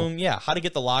locker room. Yeah, how to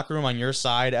get the locker room on your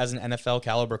side as an NFL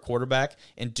caliber quarterback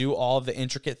and do all of the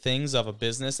intricate things of a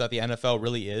business that the NFL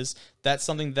really is. That's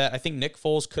something that I think Nick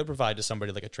Foles could provide to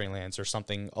somebody like a Trey Lance or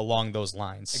something along those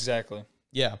lines. Exactly.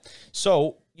 Yeah.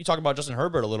 So you talk about Justin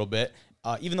Herbert a little bit.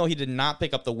 Even though he did not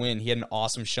pick up the win, he had an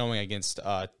awesome showing against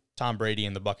Tom Brady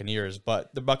and the Buccaneers,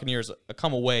 but the Buccaneers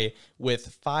come away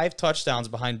with 5 touchdowns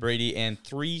behind Brady and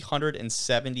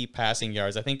 370 passing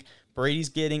yards. I think Brady's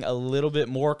getting a little bit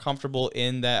more comfortable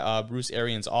in that Bruce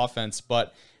Arians offense,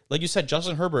 but like you said,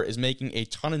 Justin Herbert is making a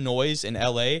ton of noise in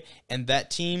LA, and that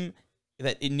team,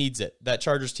 it needs it. That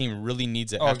Chargers team really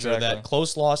needs it. After that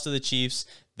close loss to the Chiefs,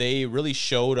 they really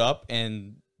showed up,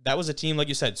 and that was a team, like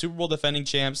you said, Super Bowl defending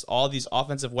champs, all these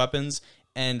offensive weapons.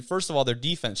 And first of all, their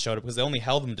defense showed up because they only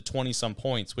held them to 20-some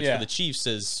points, which for the Chiefs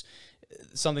is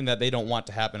something that they don't want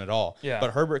to happen at all. Yeah.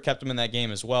 But Herbert kept them in that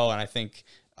game as well, and I think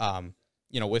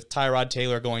with Tyrod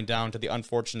Taylor going down to the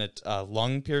unfortunate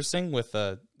lung piercing with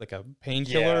a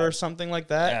painkiller Yeah. or something like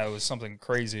that. Yeah, it was something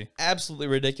crazy. Absolutely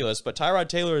ridiculous. But Tyrod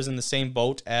Taylor is in the same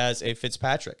boat as a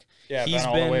Fitzpatrick. Yeah, been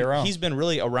all the way around. He's been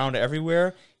really around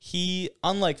everywhere. He,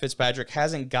 unlike Fitzpatrick,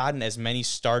 hasn't gotten as many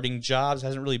starting jobs,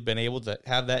 hasn't really been able to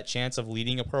have that chance of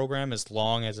leading a program as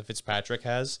long as a Fitzpatrick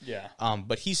has. Yeah.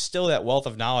 But he's still that wealth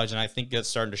of knowledge, and I think that's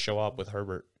starting to show up with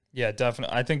Herbert. Yeah,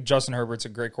 definitely. I think Justin Herbert's a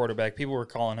great quarterback. People were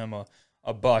calling him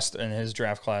a bust in his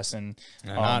draft class. And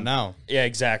not now. Yeah,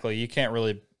 exactly. You can't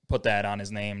really put that on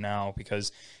his name now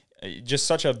because just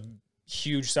such a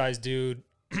huge-sized dude,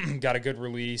 got a good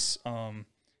release,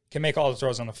 can make all the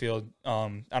throws on the field.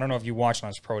 I don't know if you watched on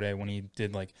his pro day when he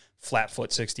did like flat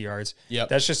foot 60 yards. Yep.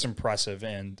 That's just impressive.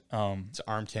 And It's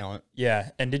arm talent.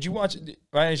 yeah. And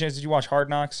by any chance, did you watch Hard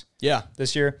Knocks? Yeah.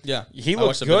 This year? Yeah. He I looked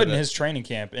watched a bit good of in it. his training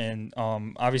camp. And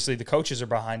obviously the coaches are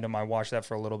behind him. I watched that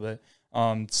for a little bit.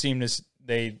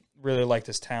 They really liked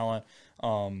his talent,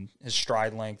 his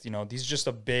stride length. He's just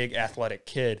a big athletic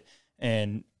kid.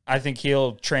 And I think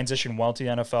he'll transition well to the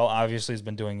NFL. Obviously, he's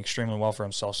been doing extremely well for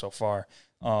himself so far.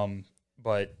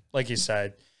 But like you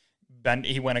said,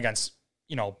 he went against,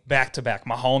 back-to-back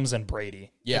Mahomes and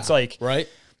Brady. Yeah. It's like, right?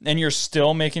 and you're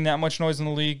still making that much noise in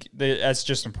the league. That's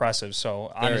just impressive.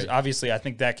 So Very. obviously, I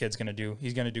think that kid's going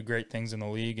to do great things in the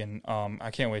league. And I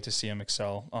can't wait to see him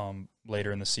excel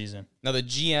later in the season. Now, the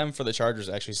GM for the Chargers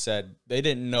actually said they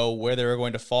didn't know where they were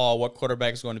going to fall, what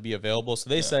quarterback is going to be available. So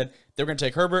they said they were going to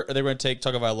take Herbert or they were going to take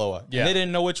Tagovailoa. Yeah. And they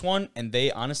didn't know which one, and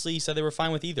they honestly said they were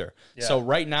fine with either. Yeah. So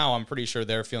right now, I'm pretty sure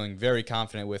they're feeling very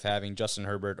confident with having Justin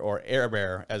Herbert, or Air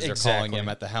Bear, as they're calling him,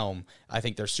 at the helm. I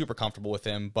think they're super comfortable with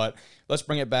him. But let's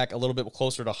bring it back a little bit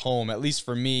closer to home, at least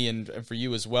for me and for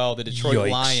you as well, the Detroit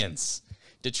Yikes. Lions.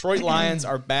 Detroit Lions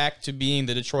are back to being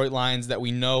the Detroit Lions that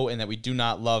we know and that we do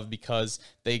not love, because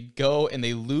they go and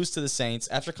they lose to the Saints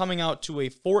after coming out to a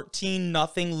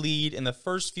 14-0 lead in the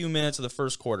first few minutes of the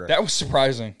first quarter. That was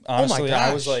surprising. Honestly, gosh.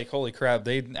 I was like, holy crap,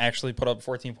 they actually put up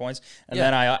 14 points. And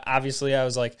Yeah. then I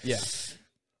was like, Yeah.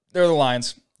 they're the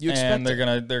Lions. You expect and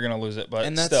they're gonna lose it, but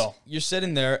And that's, still. you're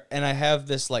sitting there, and I have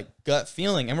this like gut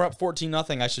feeling, and we're up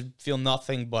 14-0. I should feel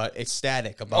nothing but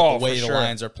ecstatic about the way the for sure.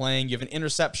 Lions are playing. You have an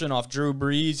interception off Drew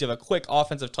Brees. You have a quick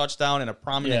offensive touchdown and a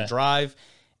prominent drive,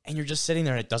 and you're just sitting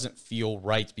there, and it doesn't feel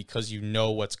right because you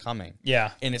know what's coming.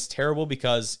 Yeah. And it's terrible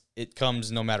because it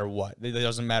comes no matter what. It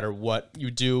doesn't matter what you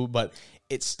do, but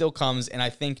it still comes. And I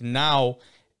think now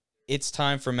it's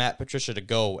time for Matt Patricia to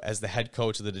go as the head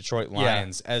coach of the Detroit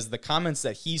Lions. As the comments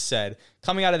that he said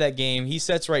coming out of that game, he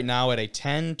sits right now at a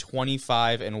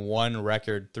 10-25-1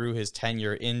 record through his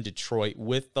tenure in Detroit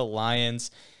with the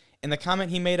Lions. And the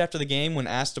comment he made after the game when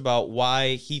asked about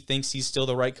why he thinks he's still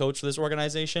the right coach for this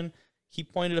organization, he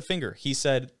pointed a finger. He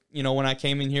said, when I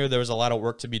came in here, there was a lot of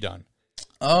work to be done.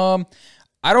 I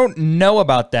don't know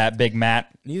about that, Big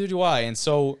Matt. Neither do I. And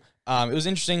so it was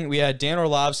interesting. We had Dan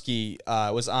Orlovsky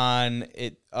was on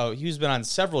it. He's been on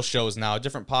several shows now,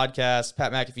 different podcasts,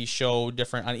 Pat McAfee show,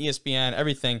 different on ESPN,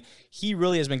 everything. He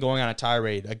really has been going on a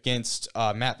tirade against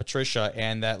Matt Patricia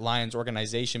and that Lions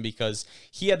organization, because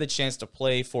he had the chance to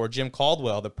play for Jim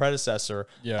Caldwell, the predecessor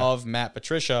of Matt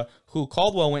Patricia, who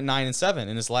Caldwell went 9-7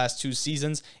 in his last two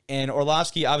seasons. And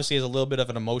Orlovsky obviously has a little bit of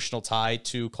an emotional tie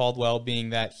to Caldwell, being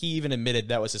that he even admitted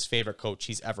that was his favorite coach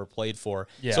he's ever played for.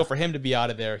 Yeah. So for him to be out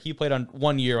of there, he played on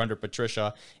 1 year under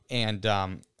Patricia, and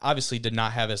obviously did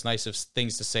not have as nice of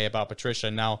things to say about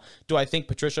Patricia. Now, do I think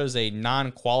Patricia is a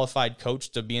non-qualified coach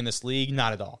to be in this league?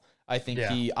 Not at all. I think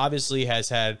he obviously has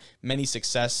had many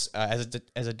success as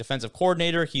a defensive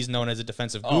coordinator. He's known as a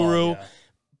defensive guru.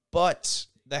 But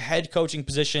the head coaching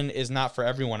position is not for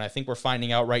everyone. I think we're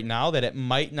finding out right now that it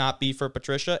might not be for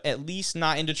Patricia, at least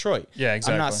not in Detroit. Yeah,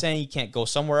 exactly. I'm not saying he can't go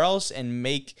somewhere else and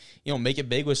make it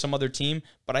big with some other team,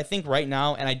 but I think right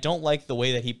now, and I don't like the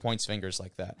way that he points fingers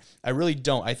like that. I really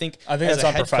don't. I think as that's a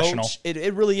head unprofessional. coach,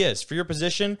 it really is. For your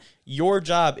position, your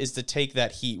job is to take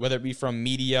that heat, whether it be from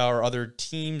media or other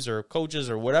teams or coaches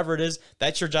or whatever it is.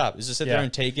 That's your job, is to sit there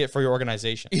and take it for your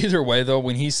organization. Either way, though,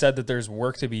 when he said that there's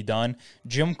work to be done,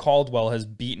 Jim Caldwell has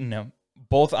beaten him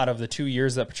both out of the 2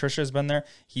 years that Patricia has been there.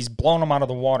 He's blown him out of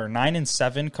the water.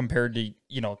 9-7 compared to,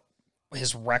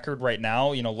 his record right now.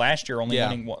 Last year only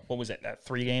winning, what was it,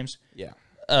 3 games? Yeah.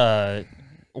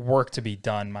 Work to be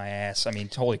done, my ass. I mean,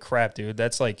 holy crap, dude.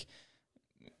 That's like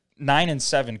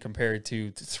 9-7 compared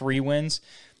to 3 wins.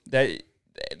 That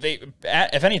they,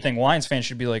 if anything, Lions fans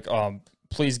should be like,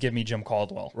 please give me Jim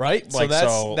Caldwell. Right? Like,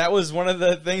 that was one of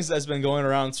the things that's been going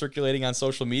around circulating on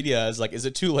social media is like, is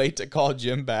it too late to call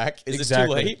Jim back? Is it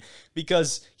too late?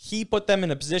 Because he put them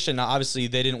in a position. Now, obviously,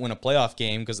 they didn't win a playoff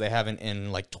game because they haven't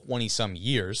in like 20-some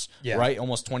years, right?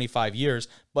 Almost 25 years.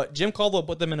 But Jim Caldwell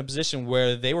put them in a position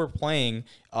where they were playing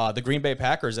the Green Bay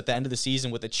Packers at the end of the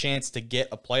season with a chance to get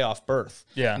a playoff berth.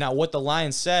 Yeah. Now, what the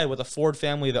Lions said, what the Ford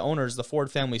family, the owners, the Ford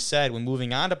family said when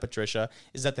moving on to Patricia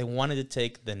is that they wanted to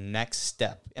take the next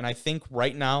step. And I think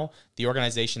right now the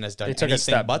organization has done anything but that. They took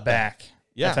a step back,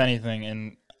 if anything.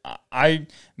 And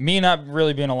me not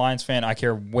really being a Lions fan, I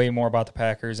care way more about the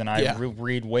Packers, and I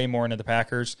read way more into the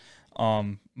Packers.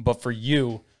 But for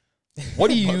you, what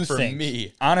do you think?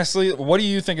 Me, honestly, what do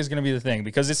you think is going to be the thing?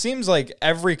 Because it seems like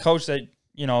every coach that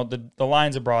the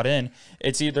Lions have brought in,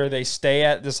 it's either they stay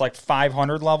at this like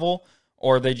 500 level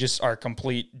or they just are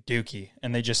complete dookie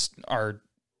and they just are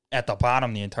at the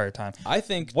bottom the entire time. I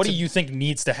think. What do you think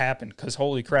needs to happen? Because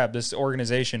holy crap, this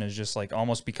organization is just like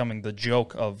almost becoming the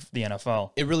joke of the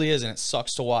NFL. It really is, and it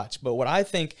sucks to watch. But what I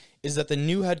think is that the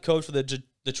new head coach for the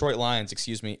Detroit Lions,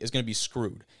 is going to be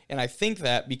screwed. And I think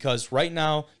that because right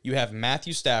now you have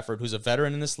Matthew Stafford, who's a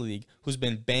veteran in this league, who's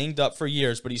been banged up for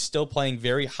years, but he's still playing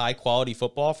very high-quality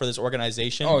football for this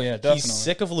organization. Oh, yeah, definitely. He's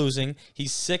sick of losing.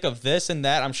 He's sick of this and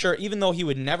that. I'm sure, even though he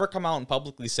would never come out and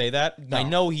publicly say that, I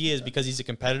know he is because he's a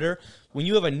competitor. When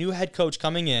you have a new head coach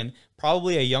coming in,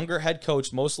 probably a younger head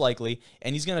coach most likely,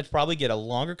 and he's going to probably get a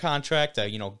longer contract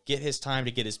to, get his time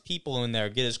to get his people in there,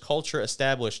 get his culture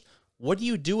established. What do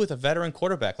you do with a veteran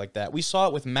quarterback like that? We saw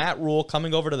it with Matt Rule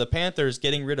coming over to the Panthers,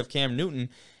 getting rid of Cam Newton,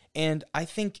 and I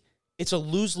think it's a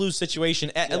lose-lose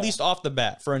situation, at least off the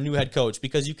bat, for a new head coach,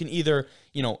 because you can either,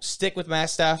 stick with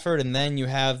Matt Stafford, and then you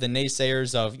have the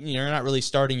naysayers of, you're not really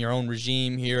starting your own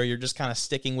regime here, you're just kind of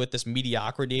sticking with this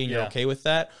mediocrity, and you're okay with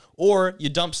that, or you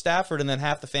dump Stafford, and then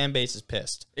half the fan base is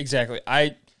pissed. Exactly.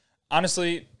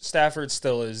 Honestly, Stafford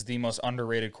still is the most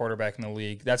underrated quarterback in the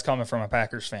league. That's coming from a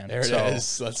Packers fan. There it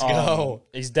is. Let's go.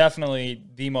 He's definitely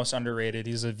the most underrated.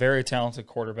 He's a very talented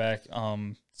quarterback.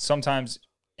 Sometimes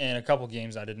in a couple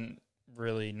games, I didn't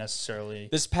really necessarily.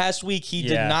 This past week, he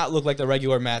did not look like the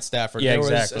regular Matt Stafford. Yeah, there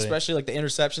exactly. was especially like the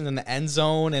interceptions in the end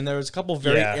zone, and there was a couple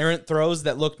very errant throws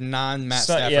that looked non-Matt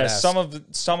Stafford. Yeah, some of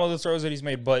the throws that he's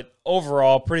made, but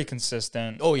overall pretty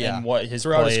consistent. Oh yeah, in what his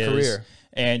throughout play his career.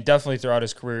 And definitely throughout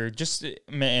his career, just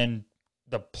and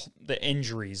the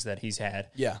injuries that he's had.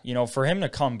 Yeah. For him to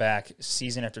come back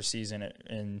season after season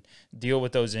and deal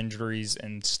with those injuries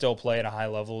and still play at a high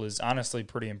level is honestly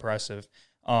pretty impressive.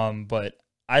 But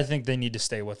I think they need to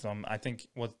stay with them. I think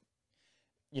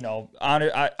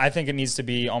I think it needs to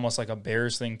be almost like a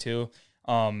Bears thing too.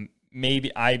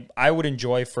 Maybe I would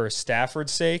enjoy, for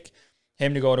Stafford's sake,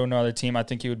 him to go to another team. I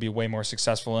think he would be way more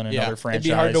successful in another franchise.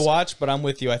 It'd be hard to watch, but I'm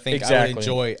with you. I think I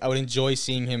would enjoy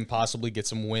seeing him possibly get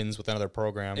some wins with another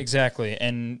program. Exactly.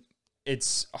 And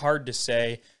it's hard to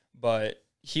say, but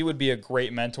he would be a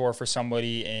great mentor for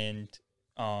somebody. And,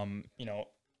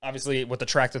 obviously with the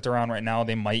track that they're on right now,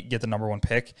 they might get the number one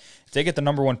pick. If they get the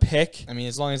number one pick. I mean,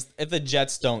 if the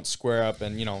Jets don't square up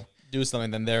and, do something,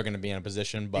 then they're going to be in a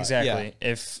position. But exactly.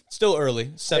 If still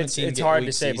early, 17. It's hard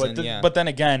to say, but then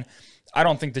again, I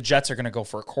don't think the Jets are going to go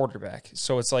for a quarterback.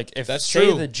 So it's like, if that's say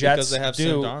true, the Jets because they have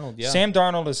Sam Darnold. Sam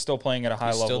Darnold is still playing at a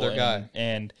high level. Still their guy.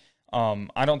 And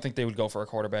I don't think they would go for a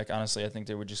quarterback. Honestly, I think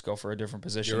they would just go for a different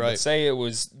position. You're right. But say it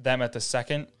was them at the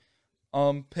second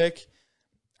pick,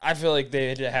 I feel like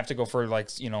they'd have to go for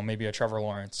maybe a Trevor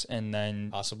Lawrence, and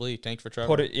then possibly tank for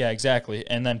Trevor. Exactly,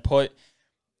 and then put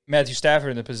Matthew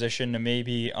Stafford in the position to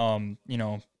maybe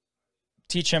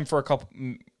teach him for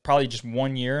probably just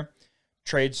 1 year.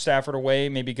 Trade Stafford away,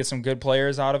 maybe get some good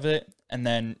players out of it, and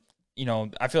then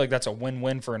I feel like that's a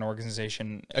win-win for an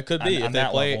organization. It could be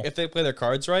if they play their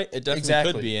cards right. It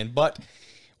definitely could be. But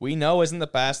we know, as in the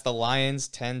past, the Lions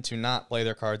tend to not play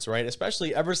their cards right,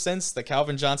 especially ever since the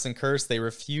Calvin Johnson curse. They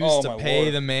refused to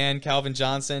pay the man Calvin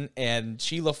Johnson and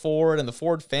Sheila Ford and the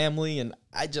Ford family, and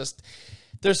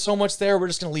there's so much there. We're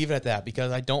just going to leave it at that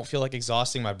because I don't feel like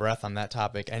exhausting my breath on that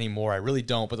topic anymore. I really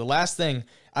don't. But the last thing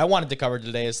I wanted to cover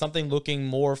today is something looking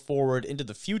more forward into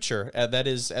the future. That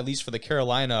is, at least for the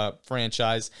Carolina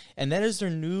franchise, and that is their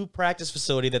new practice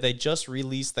facility that they just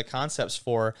released the concepts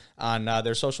for on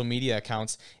their social media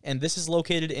accounts. And this is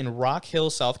located in Rock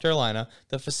Hill, South Carolina.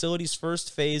 The facility's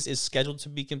first phase is scheduled to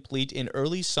be complete in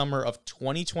early summer of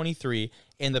 2023.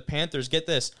 And the Panthers, get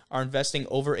this, are investing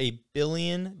over $1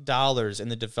 billion in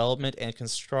the development and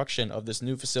construction of this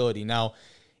new facility. Now,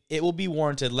 it will be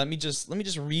warranted. Let me just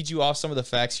read you off some of the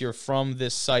facts here from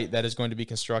this site that is going to be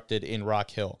constructed in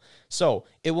Rock Hill. So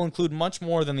it will include much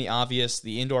more than the obvious,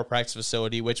 the indoor practice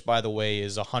facility, which, by the way,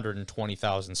 is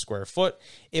 120,000 square foot.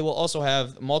 It will also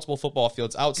have multiple football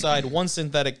fields outside, 1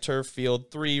 synthetic turf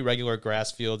field, 3 regular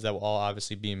grass fields that will all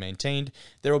obviously be maintained.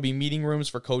 There will be meeting rooms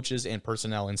for coaches and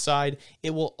personnel inside.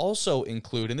 It will also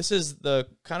include, and this is the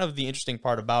kind of the interesting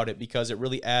part about it, because it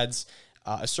really adds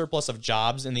a surplus of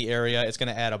jobs in the area. It's going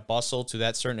to add a bustle to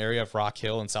that certain area of Rock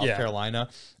Hill in South Carolina.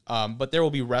 But there will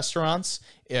be restaurants,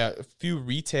 a few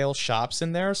retail shops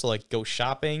in there. So like go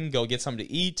shopping, go get something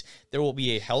to eat. There will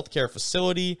be a healthcare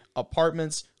facility,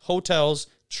 apartments, hotels,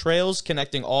 trails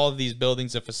connecting all of these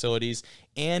buildings and facilities,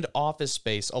 and office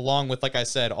space, along with, like I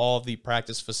said, all of the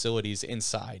practice facilities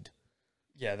inside.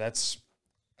 Yeah, that's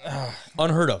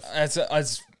unheard of.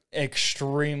 That's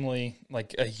extremely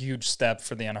like a huge step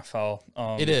for the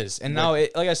NFL. It is. And now,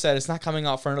 like I said, it's not coming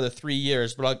out for another 3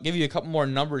 years, but I'll give you a couple more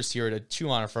numbers here to chew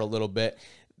on it for a little bit.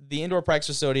 The indoor practice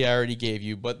facility I already gave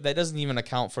you, but that doesn't even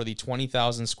account for the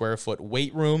 20,000 square foot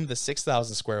weight room, the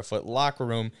 6,000 square foot locker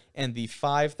room, and the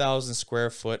 5,000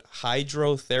 square foot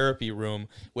hydrotherapy room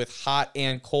with hot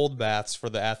and cold baths for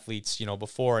the athletes,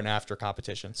 before and after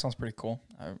competition. Sounds pretty cool.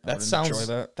 I that sounds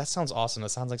awesome. That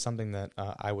sounds like something that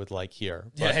I would like here.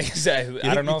 But yeah, exactly.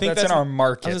 I don't know if that's in our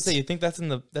market. I was gonna say, you think that's in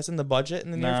the budget in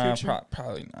the near future?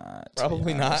 Probably not.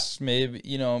 Probably not. Maybe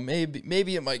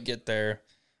maybe it might get there.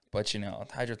 But,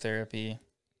 hydrotherapy,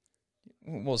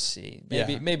 we'll see.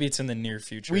 Maybe it's in the near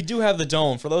future. We do have the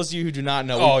Dome. For those of you who do not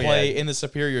know, we play in the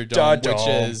Superior Dome, which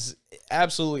is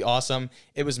absolutely awesome.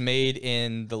 It was made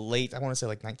in the late, I want to say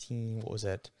like 19, what was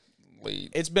it?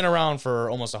 Late. It's been around for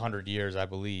almost 100 years, I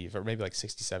believe, or maybe like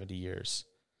 60, 70 years.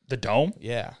 The Dome?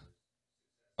 Yeah.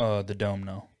 The Dome,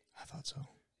 no. I thought so.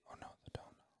 Oh, no, the Dome.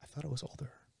 I thought it was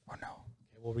older. Oh, no.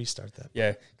 Okay, we'll restart that.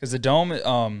 Yeah, because the Dome...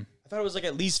 I thought it was like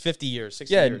at least 50 years,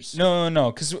 60 years.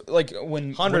 No. Because like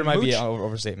when 100 might be an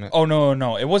overstatement. Oh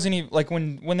no, it wasn't even like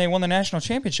when they won the national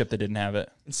championship, they didn't have it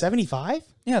in 75.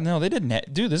 Yeah, no, they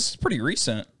didn't. Dude, this is pretty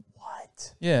recent.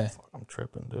 What? Yeah, I'm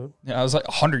tripping, dude. Yeah, I was like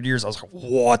 100 years. I was like,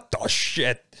 what the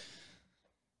shit?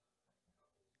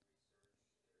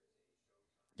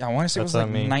 Yeah, I want to say it was like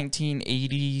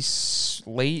 1980s,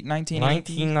 late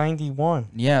 1991.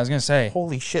 Yeah, I was gonna say.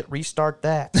 Holy shit! Restart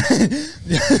that.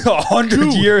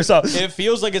 100 years up. It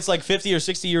feels like it's like 50 or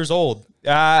 60 years old.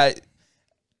 I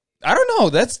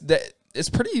don't know. It's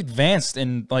pretty advanced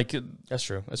in like that's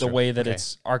true. That's the true. way that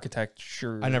it's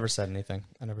architecture. I never said anything.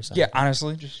 Yeah,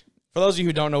 honestly, just. For those of you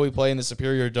who don't know, we play in the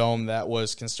Superior Dome that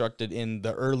was constructed in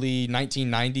the early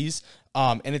 1990s,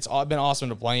 and it's been awesome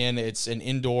to play in. It's an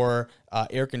indoor,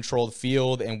 air-controlled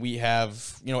field, and we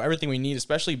have everything we need,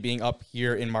 especially being up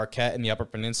here in Marquette in the Upper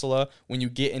Peninsula. When you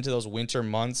get into those winter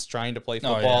months, trying to play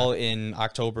football in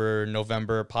October,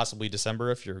 November, possibly December,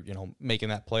 if you're making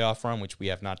that playoff run, which we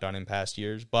have not done in past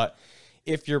years, but.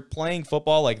 If you're playing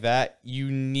football like that, you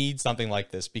need something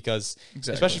like this because,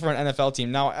 especially for an NFL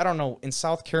team. Now, I don't know, in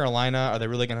South Carolina, are they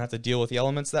really going to have to deal with the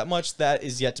elements that much? That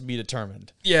is yet to be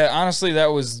determined. Yeah, honestly,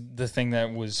 that was the thing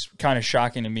that was kind of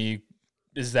shocking to me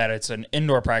is that it's an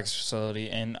indoor practice facility.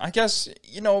 And I guess,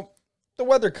 the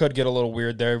weather could get a little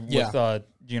weird there with,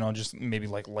 just maybe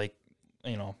like,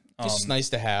 just nice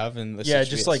to have in the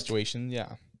situation.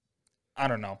 Yeah. I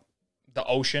don't know. The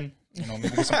ocean, maybe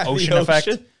get some ocean effect.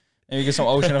 Maybe get some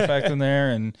ocean effect in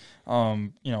there and,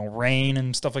 rain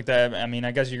and stuff like that. I mean,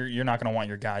 I guess you're not going to want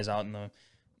your guys out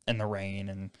in the rain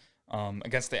and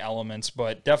against the elements.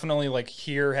 But definitely, like,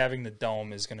 here having the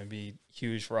Dome is going to be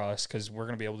huge for us because we're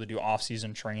going to be able to do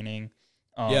off-season training,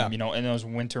 in those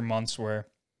winter months where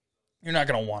you're not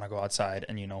going to want to go outside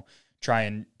and, try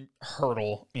and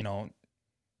hurdle,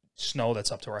 snow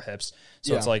that's up to our hips.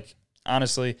 So it's like,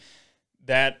 honestly,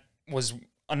 that was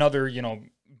another,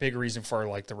 big reason for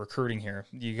like the recruiting here.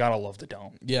 You gotta love the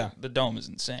Dome. Yeah, the Dome is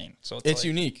insane. So it's like,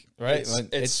 unique, right?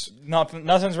 It's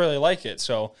nothing's really like it.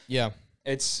 So yeah,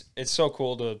 it's so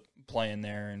cool to play in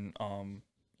there and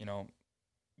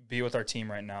be with our team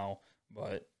right now.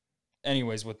 But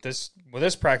anyways, with this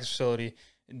practice facility,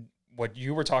 what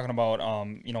you were talking about,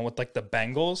 with like the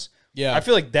Bengals. Yeah, I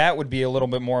feel like that would be a little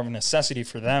bit more of a necessity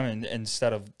for them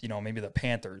instead of, maybe the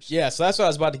Panthers. Yeah, so that's what I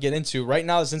was about to get into. Right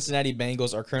now, the Cincinnati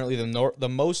Bengals are currently the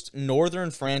most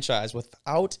northern franchise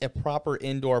without a proper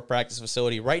indoor practice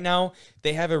facility. Right now,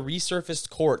 they have a resurfaced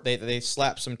court. They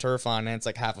slap some turf on, and it's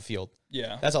like half a field.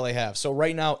 Yeah. That's all they have. So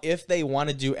right now, if they want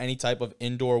to do any type of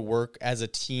indoor work as a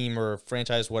team or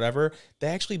franchise, whatever, they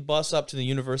actually bus up to the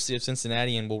University of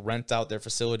Cincinnati and will rent out their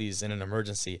facilities in an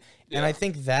emergency. Yeah. And I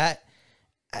think that...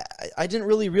 I didn't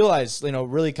really realize,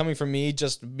 really coming from me,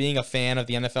 just being a fan of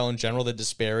the NFL in general, the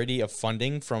disparity of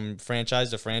funding from franchise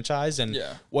to franchise, and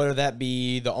whether that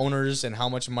be the owners and how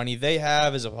much money they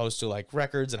have as opposed to like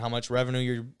records and how much revenue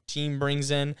your team brings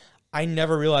in. I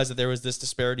never realized that there was this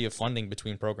disparity of funding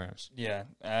between programs. Yeah,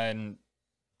 and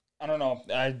I don't know.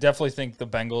 I definitely think the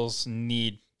Bengals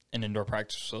need an indoor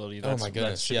practice facility. Oh my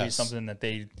goodness, that should be something that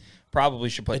they probably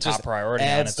should put top priority on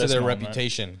at this adds to their moment.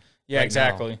 reputation. Yeah, right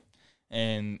exactly. now.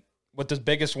 And with the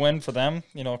biggest win for them,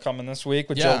 coming this week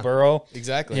with Joe Burrow,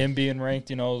 exactly, him being ranked,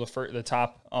 the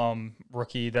top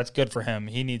rookie, that's good for him.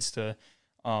 He needs to,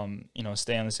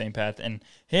 stay on the same path. And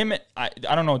him, I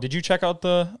don't know. Did you check out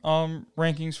the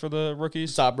rankings for the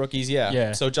rookies? Top rookies,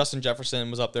 yeah. So Justin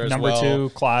Jefferson was up there as well. Number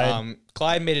 2, Clyde.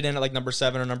 Clyde made it in at like number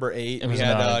 7 or number 8. We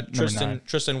had Tristan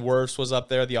Wirfs was up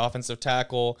there, the offensive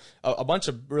tackle. A bunch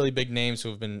of really big names who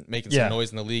have been making some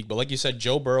noise in the league. But like you said,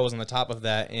 Joe Burrow was on the top of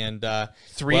that, and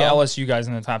 3 LSU guys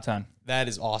in the top 10. That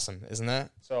is awesome, isn't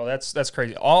that? So that's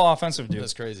crazy. All offensive dudes.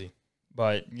 That's crazy.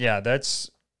 But yeah,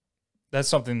 that's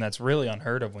something that's really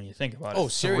unheard of when you think about it. Oh,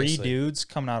 seriously. 3 dudes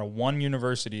coming out of one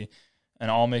university and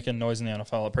all making noise in the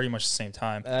NFL at pretty much the same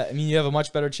time. You have a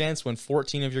much better chance when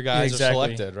 14 of your guys are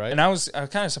selected, right? And I was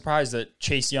kind of surprised that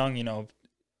Chase Young,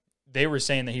 they were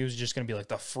saying that he was just going to be like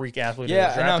the freak athlete of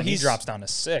the draft, and he drops down to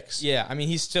 6. Yeah,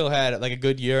 he's still had like a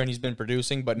good year and he's been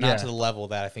producing, but not to the level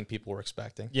that I think people were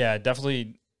expecting. Yeah,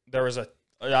 definitely.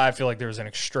 I feel like there was an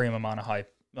extreme amount of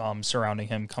hype surrounding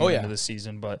him coming into the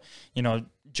season. But,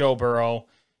 Joe Burrow,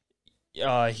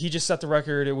 he just set the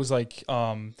record. It was like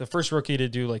the first rookie to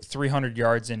do like 300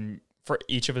 yards for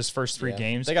each of his first 3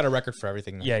 games. They got a record for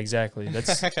everything now. Yeah, exactly.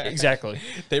 That's exactly.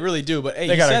 They really do. But hey,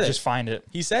 they got to just find it.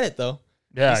 He said it, though.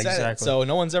 Yeah, exactly. So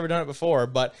no one's ever done it before.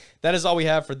 But that is all we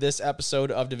have for this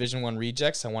episode of Division I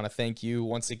Rejects. I want to thank you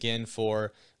once again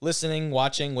for listening,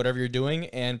 watching, whatever you're doing.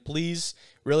 And please,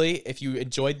 really, if you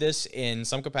enjoyed this in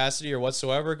some capacity or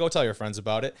whatsoever, go tell your friends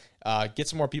about it. Get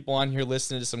some more people on here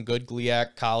listening to some good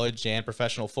GLIAC, college, and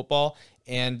professional football.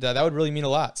 And that would really mean a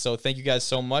lot. So thank you guys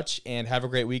so much, and have a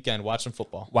great weekend. Watch some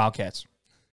football. Wildcats.